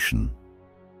self-appreciation.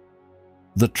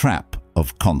 The trap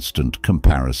of constant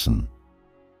comparison.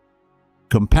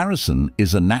 Comparison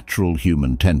is a natural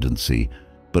human tendency,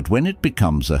 but when it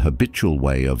becomes a habitual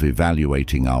way of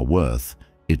evaluating our worth,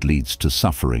 it leads to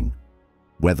suffering.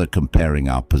 Whether comparing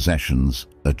our possessions,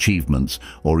 achievements,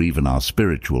 or even our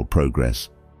spiritual progress,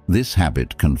 this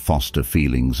habit can foster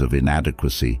feelings of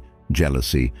inadequacy,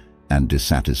 jealousy, and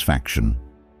dissatisfaction.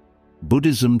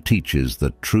 Buddhism teaches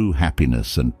that true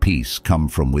happiness and peace come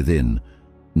from within,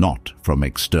 not from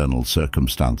external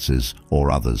circumstances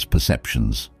or others'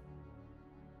 perceptions.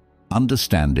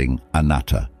 Understanding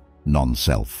anatta,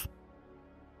 non-self.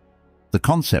 The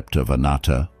concept of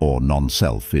anatta, or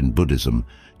non-self, in Buddhism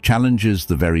challenges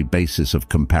the very basis of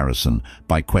comparison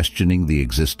by questioning the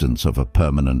existence of a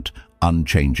permanent,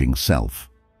 unchanging self.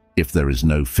 If there is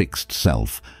no fixed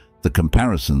self, the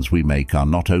comparisons we make are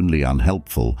not only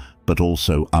unhelpful, but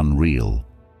also unreal.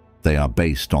 They are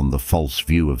based on the false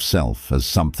view of self as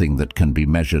something that can be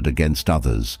measured against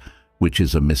others, which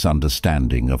is a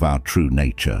misunderstanding of our true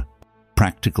nature.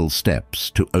 Practical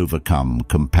steps to overcome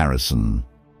comparison.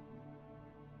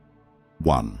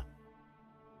 1.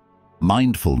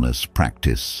 Mindfulness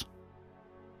practice.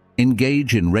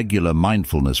 Engage in regular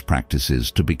mindfulness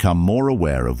practices to become more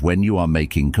aware of when you are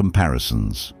making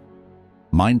comparisons.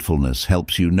 Mindfulness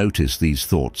helps you notice these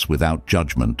thoughts without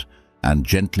judgment and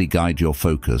gently guide your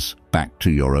focus back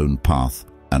to your own path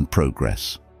and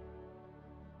progress.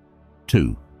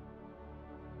 2.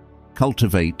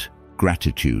 Cultivate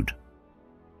gratitude.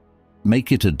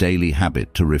 Make it a daily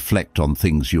habit to reflect on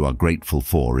things you are grateful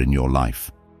for in your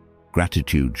life.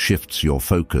 Gratitude shifts your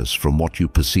focus from what you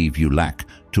perceive you lack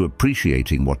to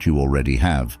appreciating what you already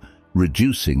have,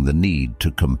 reducing the need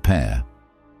to compare.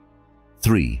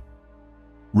 3.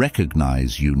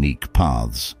 Recognize unique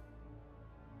paths.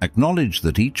 Acknowledge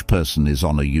that each person is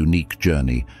on a unique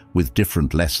journey with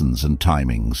different lessons and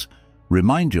timings.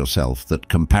 Remind yourself that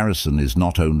comparison is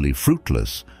not only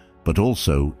fruitless, but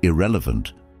also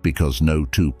irrelevant, because no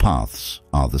two paths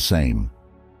are the same.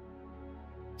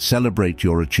 Celebrate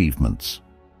your achievements.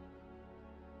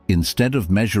 Instead of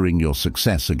measuring your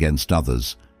success against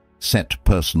others, set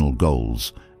personal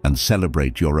goals and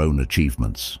celebrate your own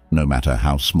achievements, no matter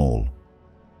how small.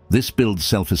 This builds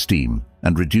self-esteem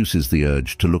and reduces the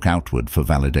urge to look outward for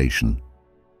validation.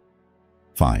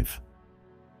 5.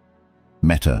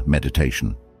 Metta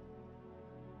meditation.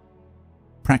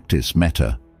 Practice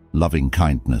metta, loving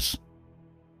kindness.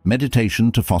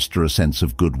 Meditation to foster a sense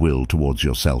of goodwill towards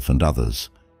yourself and others.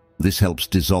 This helps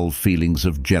dissolve feelings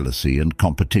of jealousy and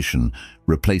competition,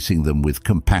 replacing them with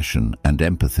compassion and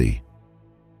empathy.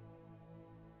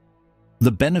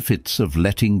 The benefits of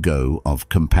letting go of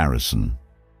comparison.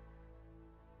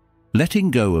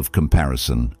 Letting go of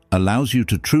comparison allows you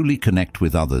to truly connect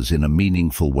with others in a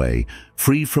meaningful way,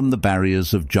 free from the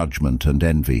barriers of judgment and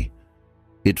envy.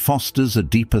 It fosters a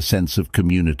deeper sense of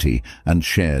community and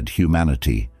shared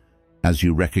humanity, as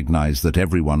you recognize that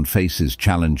everyone faces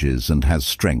challenges and has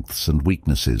strengths and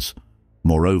weaknesses.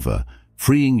 Moreover,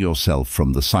 freeing yourself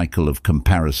from the cycle of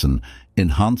comparison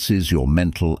enhances your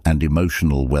mental and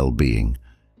emotional well-being.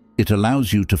 It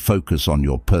allows you to focus on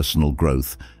your personal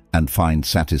growth and find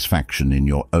satisfaction in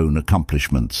your own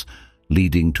accomplishments,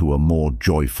 leading to a more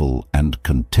joyful and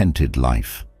contented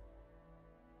life.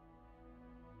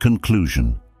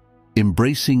 Conclusion.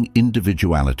 Embracing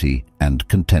individuality and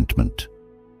contentment.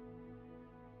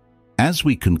 As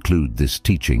we conclude this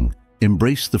teaching,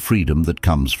 embrace the freedom that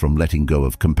comes from letting go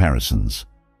of comparisons.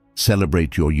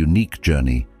 Celebrate your unique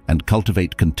journey and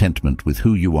cultivate contentment with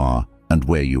who you are and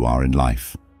where you are in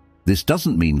life. This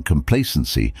doesn't mean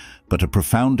complacency, but a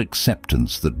profound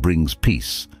acceptance that brings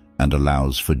peace and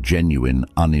allows for genuine,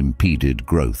 unimpeded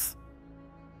growth.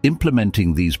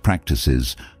 Implementing these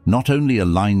practices not only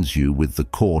aligns you with the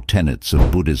core tenets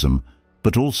of Buddhism,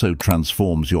 but also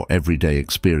transforms your everyday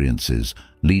experiences,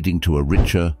 leading to a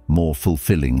richer, more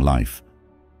fulfilling life.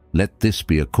 Let this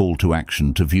be a call to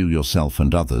action to view yourself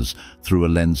and others through a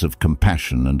lens of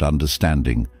compassion and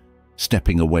understanding,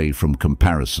 stepping away from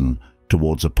comparison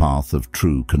towards a path of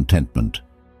true contentment.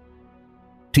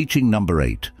 Teaching number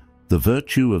 8, the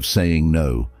virtue of saying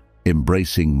no,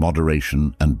 embracing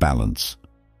moderation and balance.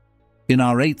 In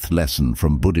our 8th lesson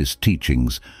from Buddhist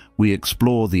teachings, we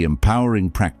explore the empowering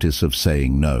practice of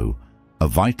saying no, a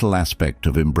vital aspect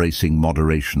of embracing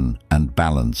moderation and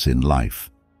balance in life.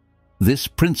 This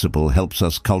principle helps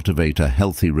us cultivate a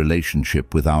healthy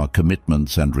relationship with our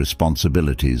commitments and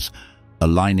responsibilities,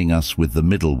 aligning us with the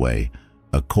middle way,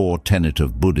 a core tenet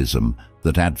of Buddhism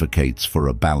that advocates for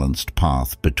a balanced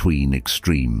path between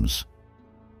extremes.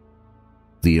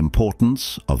 The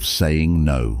importance of saying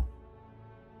no.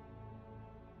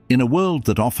 In a world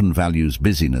that often values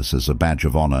busyness as a badge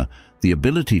of honor, the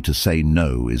ability to say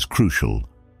no is crucial.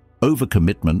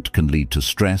 Overcommitment can lead to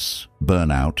stress,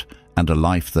 burnout, and a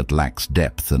life that lacks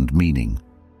depth and meaning.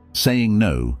 Saying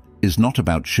no is not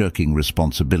about shirking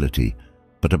responsibility,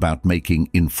 but about making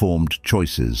informed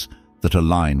choices that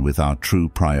align with our true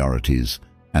priorities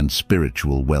and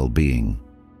spiritual well-being.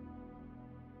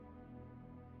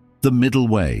 The middle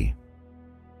way.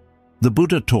 The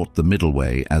Buddha taught the middle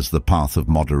way as the path of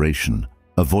moderation,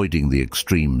 avoiding the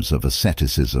extremes of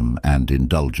asceticism and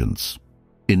indulgence.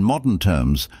 In modern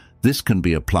terms, this can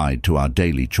be applied to our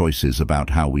daily choices about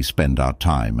how we spend our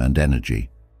time and energy.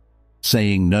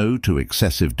 Saying no to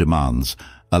excessive demands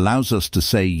allows us to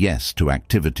say yes to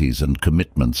activities and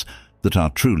commitments that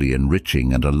are truly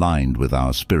enriching and aligned with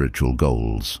our spiritual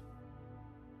goals.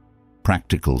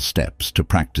 Practical steps to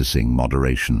practicing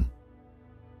moderation.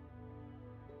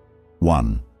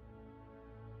 1.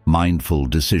 Mindful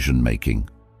decision-making.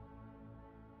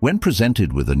 When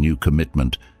presented with a new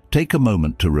commitment, take a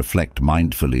moment to reflect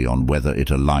mindfully on whether it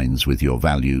aligns with your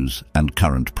values and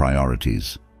current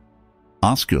priorities.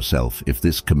 Ask yourself if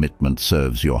this commitment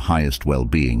serves your highest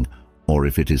well-being or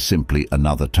if it is simply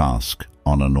another task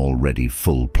on an already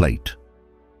full plate.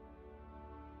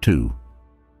 2.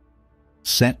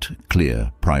 Set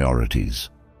clear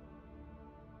priorities.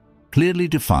 Clearly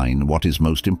define what is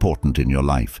most important in your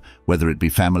life, whether it be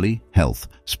family, health,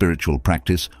 spiritual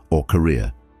practice, or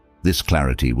career. This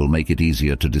clarity will make it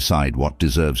easier to decide what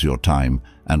deserves your time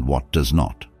and what does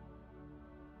not.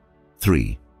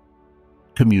 3.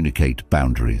 Communicate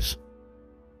boundaries.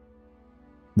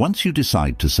 Once you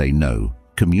decide to say no,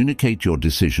 communicate your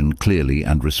decision clearly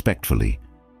and respectfully.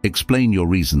 Explain your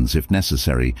reasons if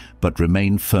necessary, but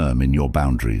remain firm in your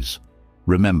boundaries.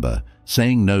 Remember,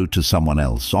 saying no to someone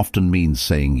else often means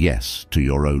saying yes to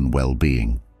your own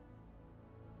well-being.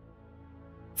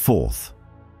 4th,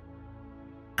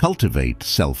 cultivate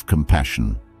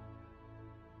self-compassion.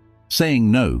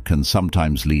 Saying no can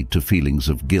sometimes lead to feelings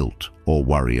of guilt or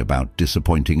worry about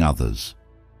disappointing others.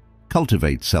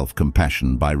 Cultivate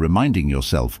self-compassion by reminding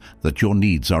yourself that your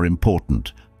needs are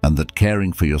important and that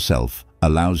caring for yourself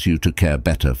allows you to care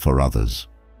better for others.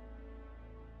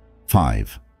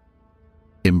 5.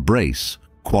 Embrace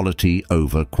quality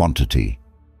over quantity.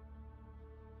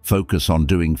 Focus on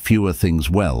doing fewer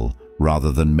things well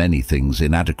rather than many things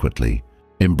inadequately.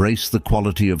 Embrace the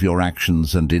quality of your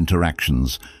actions and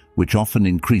interactions, which often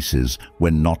increases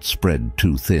when not spread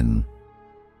too thin.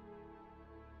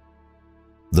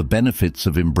 The benefits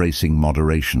of embracing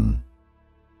moderation.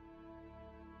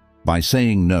 By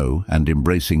saying no and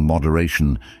embracing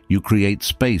moderation, you create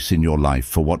space in your life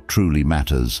for what truly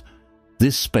matters.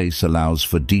 This space allows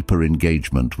for deeper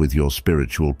engagement with your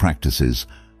spiritual practices,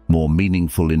 more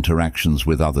meaningful interactions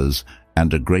with others,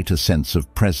 and a greater sense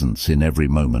of presence in every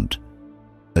moment.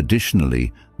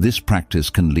 Additionally, this practice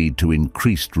can lead to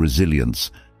increased resilience,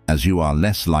 as you are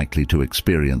less likely to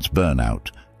experience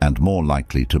burnout and more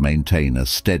likely to maintain a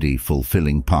steady,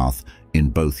 fulfilling path in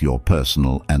both your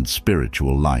personal and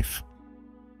spiritual life.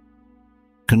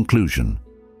 Conclusion: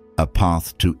 a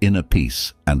path to inner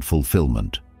peace and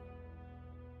fulfillment.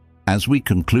 As we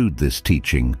conclude this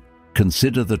teaching,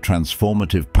 consider the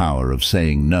transformative power of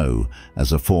saying no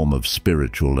as a form of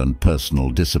spiritual and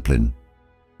personal discipline.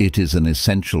 It is an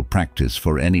essential practice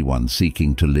for anyone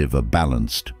seeking to live a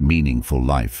balanced, meaningful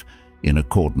life in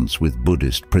accordance with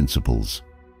Buddhist principles.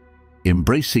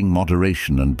 Embracing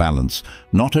moderation and balance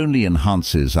not only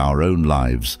enhances our own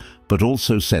lives, but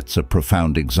also sets a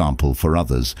profound example for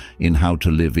others in how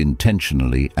to live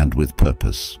intentionally and with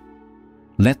purpose.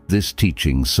 Let this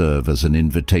teaching serve as an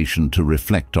invitation to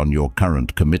reflect on your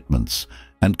current commitments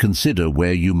and consider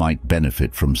where you might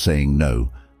benefit from saying no,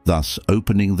 thus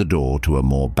opening the door to a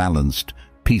more balanced,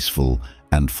 peaceful,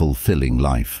 and fulfilling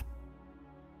life.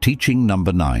 Teaching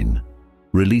number 9.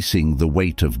 Releasing the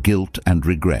weight of guilt and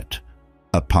regret,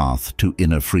 a path to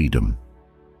inner freedom.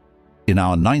 In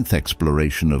our 9th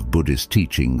exploration of Buddhist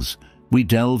teachings, we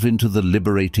delve into the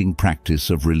liberating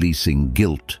practice of releasing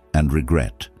guilt and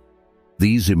regret.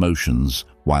 These emotions,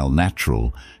 while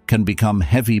natural, can become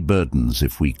heavy burdens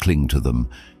if we cling to them,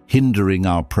 hindering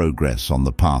our progress on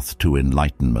the path to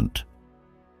enlightenment.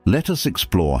 Let us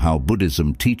explore how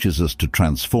Buddhism teaches us to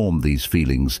transform these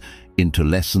feelings into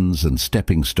lessons and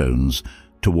stepping stones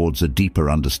towards a deeper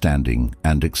understanding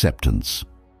and acceptance.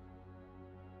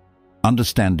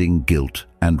 Understanding guilt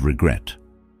and regret.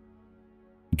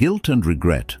 Guilt and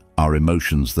regret are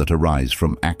emotions that arise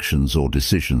from actions or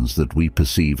decisions that we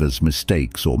perceive as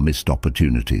mistakes or missed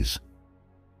opportunities.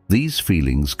 These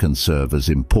feelings can serve as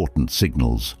important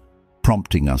signals,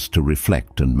 prompting us to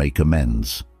reflect and make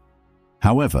amends.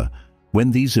 However,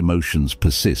 when these emotions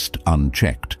persist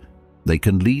unchecked, they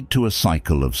can lead to a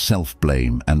cycle of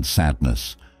self-blame and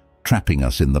sadness, trapping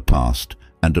us in the past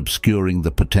and obscuring the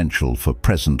potential for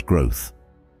present growth.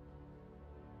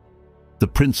 The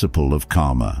principle of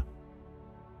karma.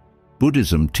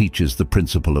 Buddhism teaches the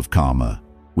principle of karma,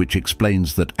 which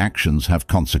explains that actions have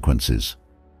consequences.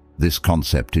 This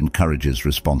concept encourages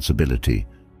responsibility,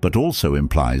 but also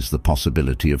implies the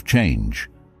possibility of change.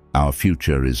 Our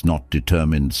future is not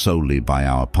determined solely by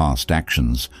our past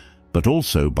actions, but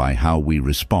also by how we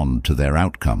respond to their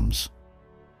outcomes.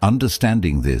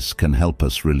 Understanding this can help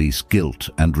us release guilt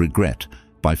and regret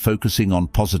by focusing on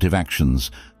positive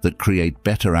actions that create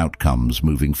better outcomes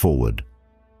moving forward.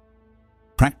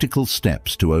 Practical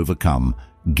steps to overcome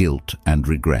guilt and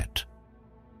regret.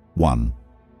 1.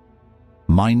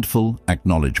 Mindful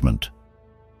acknowledgement.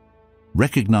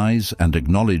 Recognize and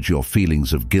acknowledge your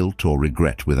feelings of guilt or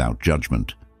regret without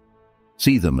judgment.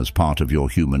 See them as part of your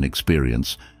human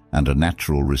experience and a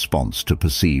natural response to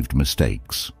perceived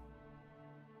mistakes.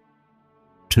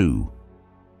 2.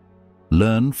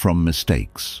 Learn from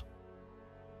mistakes.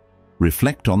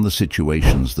 Reflect on the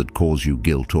situations that cause you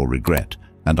guilt or regret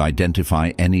and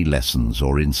identify any lessons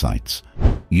or insights.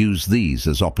 Use these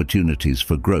as opportunities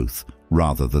for growth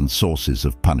rather than sources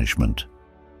of punishment.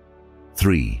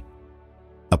 3.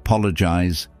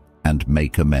 Apologize and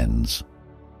make amends.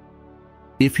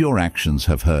 If your actions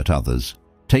have hurt others,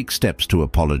 take steps to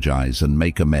apologize and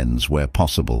make amends where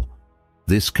possible.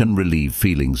 This can relieve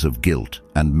feelings of guilt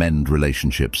and mend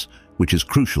relationships, which is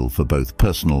crucial for both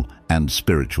personal and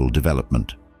spiritual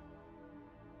development.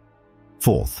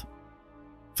 4th,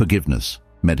 forgiveness,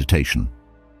 meditation.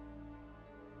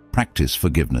 Practice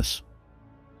forgiveness.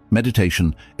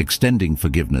 Meditation, extending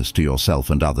forgiveness to yourself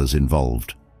and others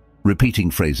involved. Repeating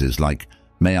phrases like,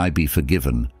 "May I be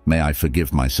forgiven, may I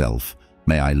forgive myself,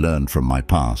 may I learn from my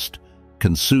past,"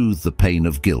 can soothe the pain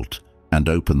of guilt and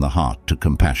open the heart to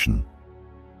compassion.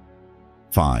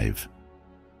 5.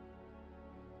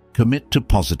 Commit to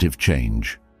positive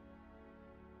change.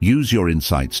 Use your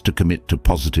insights to commit to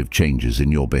positive changes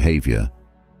in your behavior.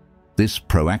 This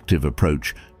proactive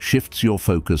approach shifts your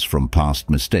focus from past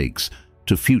mistakes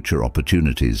to future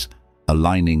opportunities,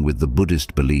 aligning with the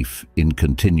Buddhist belief in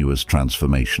continuous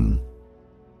transformation.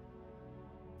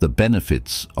 The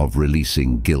benefits of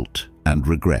releasing guilt and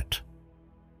regret.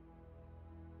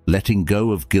 Letting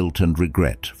go of guilt and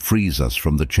regret frees us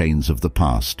from the chains of the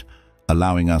past,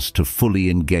 allowing us to fully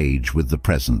engage with the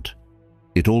present.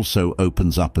 It also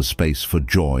opens up a space for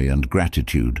joy and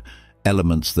gratitude,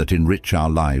 elements that enrich our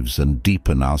lives and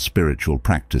deepen our spiritual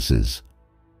practices.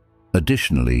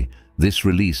 Additionally, this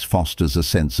release fosters a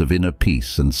sense of inner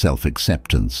peace and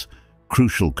self-acceptance,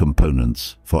 crucial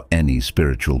components for any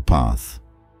spiritual path.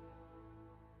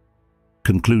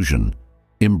 Conclusion: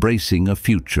 embracing a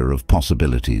future of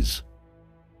possibilities.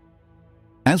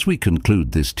 As we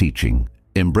conclude this teaching,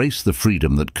 embrace the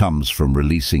freedom that comes from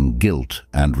releasing guilt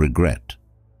and regret.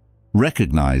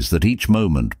 Recognize that each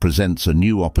moment presents a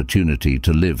new opportunity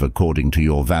to live according to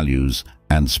your values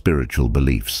and spiritual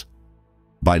beliefs.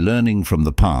 By learning from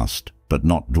the past, but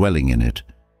not dwelling in it,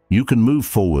 you can move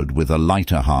forward with a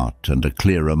lighter heart and a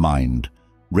clearer mind,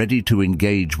 ready to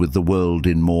engage with the world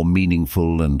in more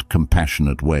meaningful and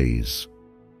compassionate ways.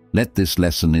 Let this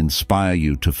lesson inspire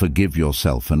you to forgive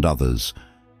yourself and others,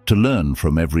 to learn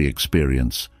from every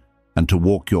experience, and to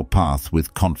walk your path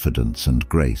with confidence and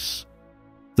grace.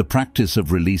 The practice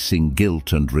of releasing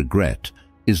guilt and regret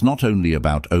is not only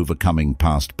about overcoming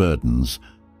past burdens,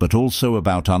 but also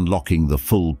about unlocking the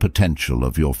full potential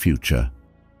of your future.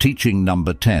 Teaching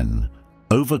number 10,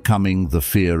 overcoming the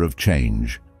fear of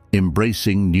change,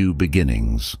 embracing new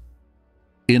beginnings.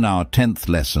 In our 10th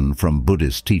lesson from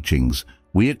Buddhist teachings,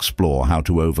 we explore how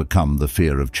to overcome the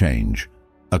fear of change,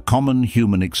 a common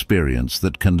human experience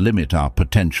that can limit our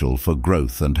potential for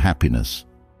growth and happiness.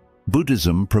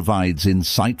 Buddhism provides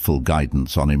insightful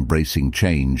guidance on embracing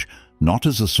change, not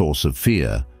as a source of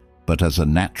fear, but as a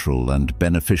natural and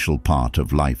beneficial part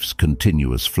of life's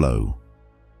continuous flow.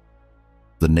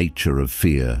 The nature of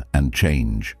fear and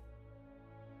change.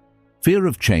 Fear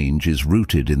of change is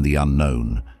rooted in the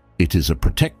unknown. It is a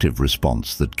protective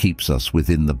response that keeps us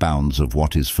within the bounds of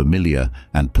what is familiar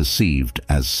and perceived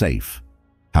as safe.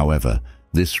 However,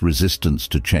 this resistance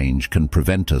to change can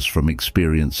prevent us from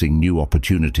experiencing new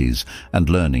opportunities and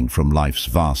learning from life's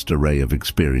vast array of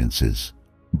experiences.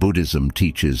 Buddhism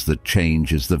teaches that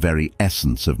change is the very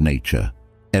essence of nature,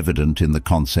 evident in the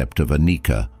concept of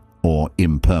anicca, or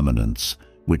impermanence,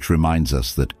 which reminds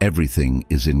us that everything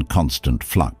is in constant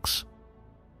flux.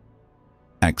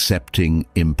 Accepting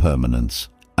impermanence,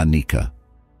 anicca.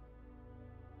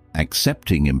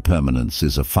 Accepting impermanence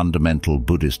is a fundamental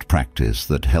Buddhist practice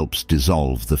that helps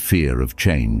dissolve the fear of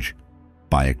change.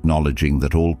 By acknowledging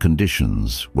that all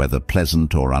conditions, whether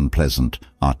pleasant or unpleasant,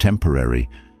 are temporary,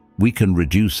 we can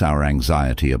reduce our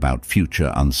anxiety about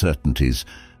future uncertainties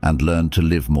and learn to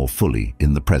live more fully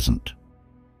in the present.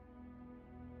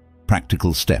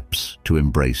 Practical steps to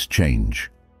embrace change.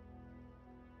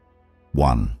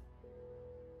 1.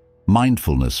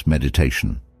 Mindfulness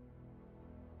meditation.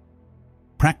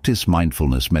 Practice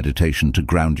mindfulness meditation to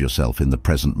ground yourself in the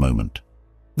present moment.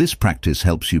 This practice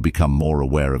helps you become more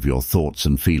aware of your thoughts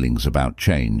and feelings about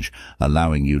change,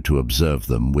 allowing you to observe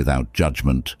them without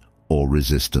judgment or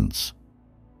resistance.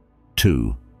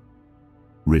 2.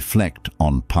 Reflect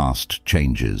on past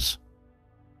changes.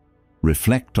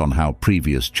 Reflect on how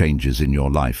previous changes in your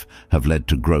life have led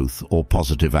to growth or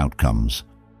positive outcomes.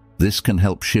 This can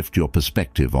help shift your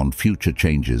perspective on future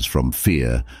changes from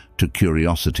fear to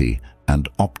curiosity and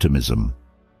optimism.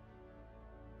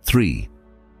 3.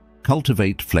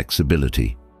 Cultivate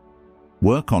flexibility.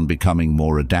 Work on becoming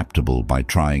more adaptable by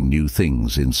trying new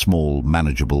things in small,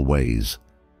 manageable ways.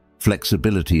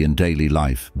 Flexibility in daily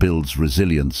life builds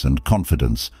resilience and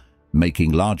confidence,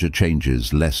 making larger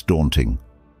changes less daunting.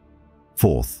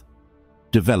 4th,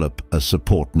 develop a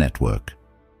support network.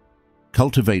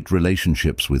 Cultivate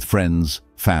relationships with friends,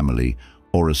 family,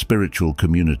 or a spiritual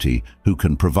community who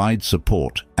can provide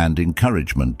support and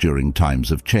encouragement during times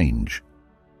of change.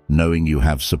 Knowing you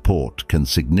have support can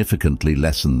significantly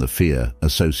lessen the fear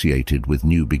associated with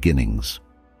new beginnings.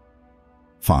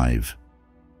 5.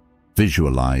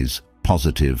 Visualize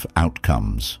positive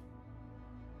outcomes.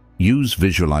 Use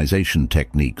visualization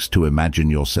techniques to imagine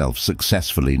yourself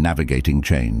successfully navigating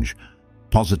change.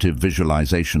 Positive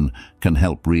visualization can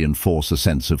help reinforce a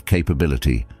sense of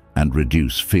capability and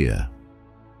reduce fear.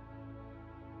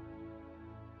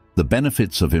 The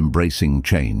benefits of embracing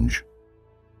change.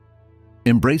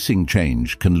 Embracing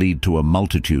change can lead to a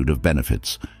multitude of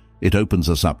benefits. It opens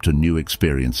us up to new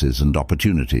experiences and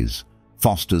opportunities,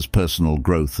 fosters personal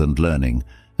growth and learning,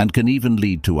 and can even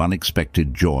lead to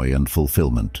unexpected joy and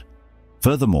fulfillment.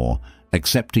 Furthermore,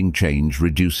 accepting change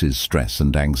reduces stress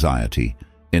and anxiety,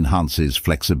 enhances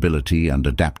flexibility and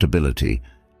adaptability,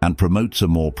 and promotes a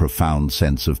more profound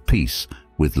sense of peace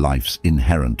with life's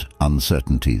inherent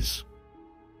uncertainties.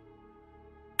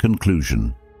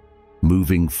 Conclusion: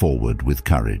 moving forward with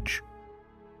courage.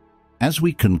 As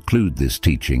we conclude this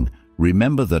teaching,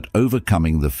 remember that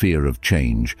overcoming the fear of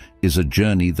change is a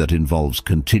journey that involves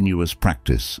continuous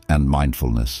practice and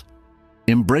mindfulness.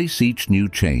 Embrace each new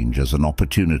change as an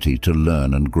opportunity to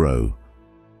learn and grow.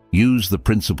 Use the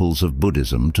principles of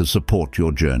Buddhism to support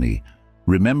your journey,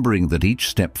 remembering that each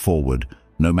step forward,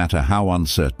 no matter how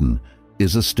uncertain,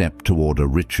 is a step toward a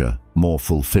richer, more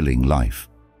fulfilling life.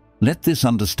 Let this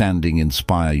understanding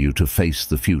inspire you to face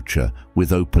the future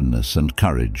with openness and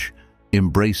courage,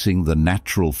 embracing the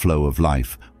natural flow of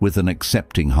life with an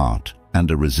accepting heart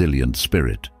and a resilient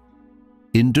spirit.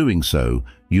 In doing so,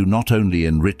 you not only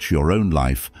enrich your own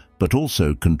life, but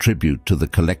also contribute to the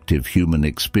collective human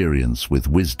experience with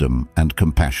wisdom and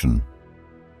compassion.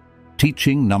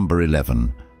 Teaching number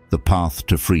 11, The Path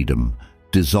to Freedom,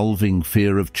 Dissolving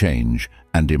Fear of Change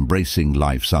and Embracing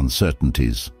Life's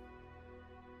Uncertainties.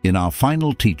 In our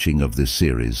final teaching of this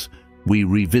series, we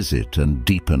revisit and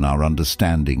deepen our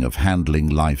understanding of handling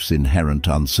life's inherent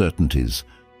uncertainties,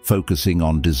 focusing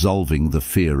on dissolving the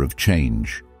fear of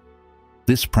change.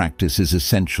 This practice is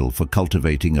essential for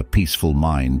cultivating a peaceful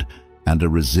mind and a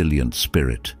resilient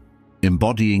spirit,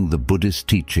 embodying the Buddhist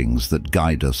teachings that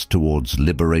guide us towards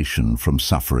liberation from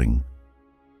suffering.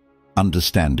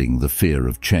 Understanding the fear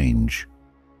of change.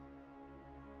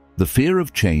 The fear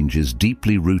of change is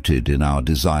deeply rooted in our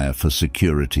desire for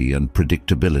security and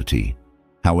predictability.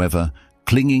 However,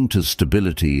 clinging to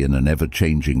stability in an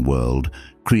ever-changing world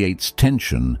creates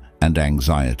tension and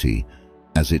anxiety,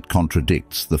 as it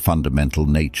contradicts the fundamental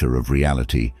nature of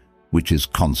reality, which is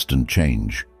constant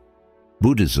change.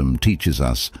 Buddhism teaches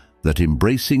us that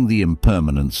embracing the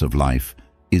impermanence of life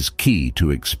is key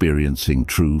to experiencing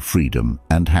true freedom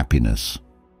and happiness.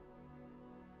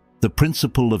 The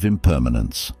principle of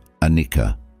impermanence,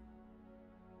 anicca.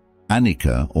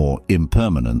 Anicca, or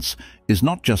impermanence, is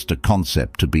not just a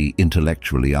concept to be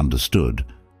intellectually understood,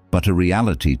 but a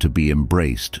reality to be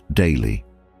embraced daily.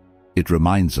 It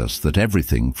reminds us that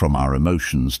everything from our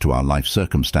emotions to our life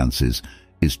circumstances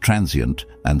is transient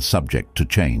and subject to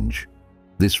change.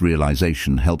 This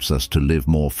realization helps us to live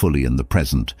more fully in the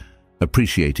present,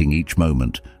 appreciating each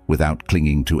moment without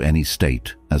clinging to any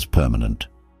state as permanent.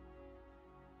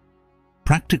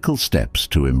 Practical steps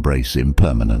to embrace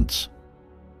impermanence.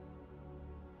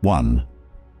 1.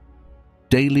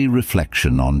 Daily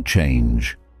reflection on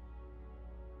change.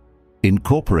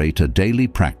 Incorporate a daily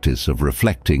practice of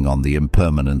reflecting on the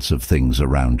impermanence of things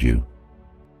around you.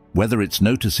 Whether it's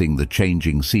noticing the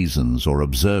changing seasons or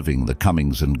observing the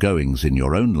comings and goings in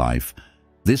your own life,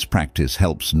 this practice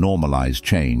helps normalize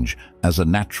change as a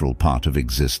natural part of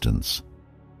existence.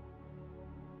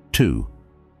 2.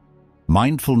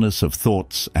 Mindfulness of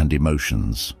thoughts and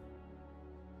emotions.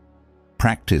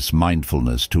 Practice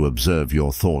mindfulness to observe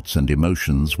your thoughts and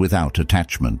emotions without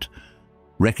attachment.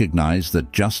 Recognize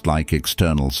that just like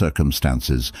external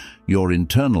circumstances, your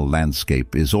internal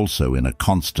landscape is also in a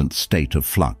constant state of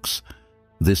flux.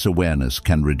 This awareness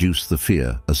can reduce the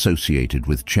fear associated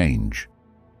with change.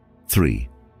 3.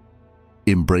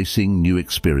 Embracing new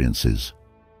experiences.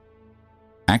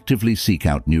 Actively seek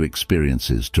out new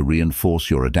experiences to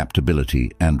reinforce your adaptability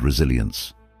and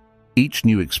resilience. Each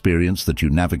new experience that you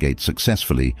navigate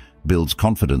successfully builds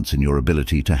confidence in your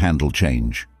ability to handle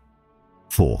change.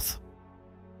 4th.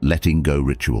 Letting go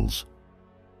rituals.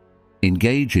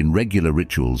 Engage in regular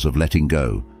rituals of letting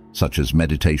go, such as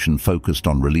meditation focused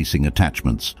on releasing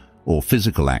attachments, or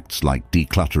physical acts like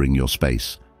decluttering your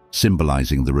space,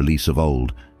 symbolizing the release of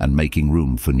old and making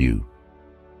room for new.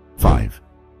 5.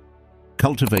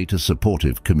 Cultivate a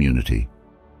supportive community.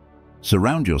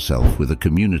 Surround yourself with a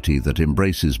community that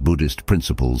embraces Buddhist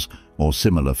principles or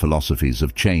similar philosophies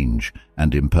of change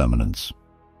and impermanence.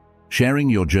 Sharing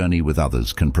your journey with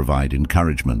others can provide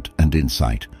encouragement and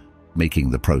insight,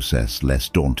 making the process less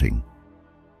daunting.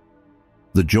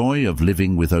 The joy of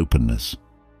living with openness.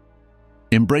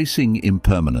 Embracing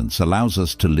impermanence allows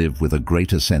us to live with a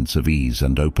greater sense of ease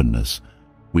and openness.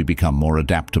 We become more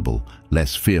adaptable,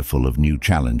 less fearful of new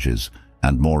challenges,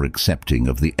 and more accepting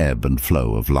of the ebb and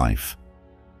flow of life.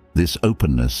 This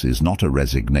openness is not a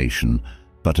resignation,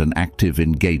 but an active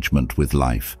engagement with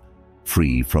life,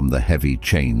 free from the heavy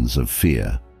chains of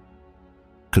fear.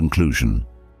 Conclusion: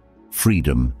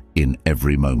 freedom in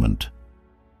every moment.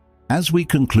 As we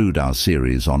conclude our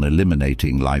series on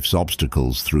eliminating life's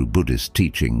obstacles through Buddhist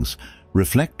teachings,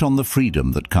 reflect on the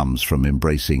freedom that comes from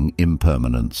embracing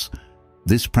impermanence.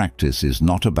 This practice is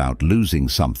not about losing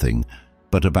something,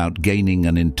 but about gaining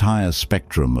an entire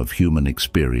spectrum of human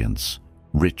experience,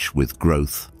 rich with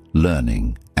growth,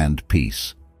 learning, and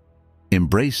peace.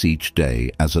 Embrace each day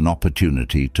as an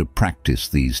opportunity to practice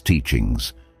these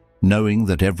teachings, knowing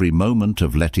that every moment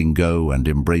of letting go and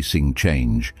embracing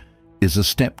change is a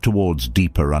step towards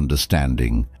deeper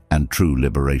understanding and true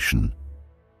liberation.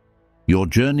 Your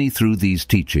journey through these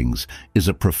teachings is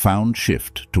a profound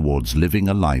shift towards living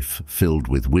a life filled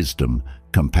with wisdom,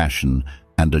 compassion,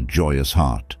 and a joyous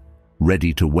heart,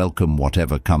 ready to welcome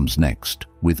whatever comes next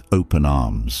with open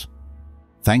arms.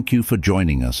 Thank you for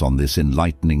joining us on this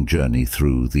enlightening journey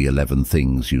through the 11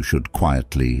 things you should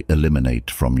quietly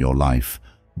eliminate from your life,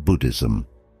 Buddhism.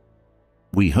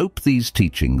 We hope these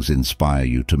teachings inspire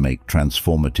you to make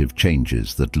transformative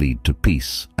changes that lead to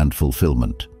peace and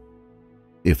fulfillment.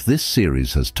 If this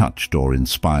series has touched or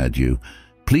inspired you,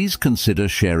 please consider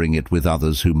sharing it with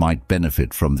others who might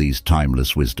benefit from these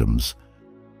timeless wisdoms.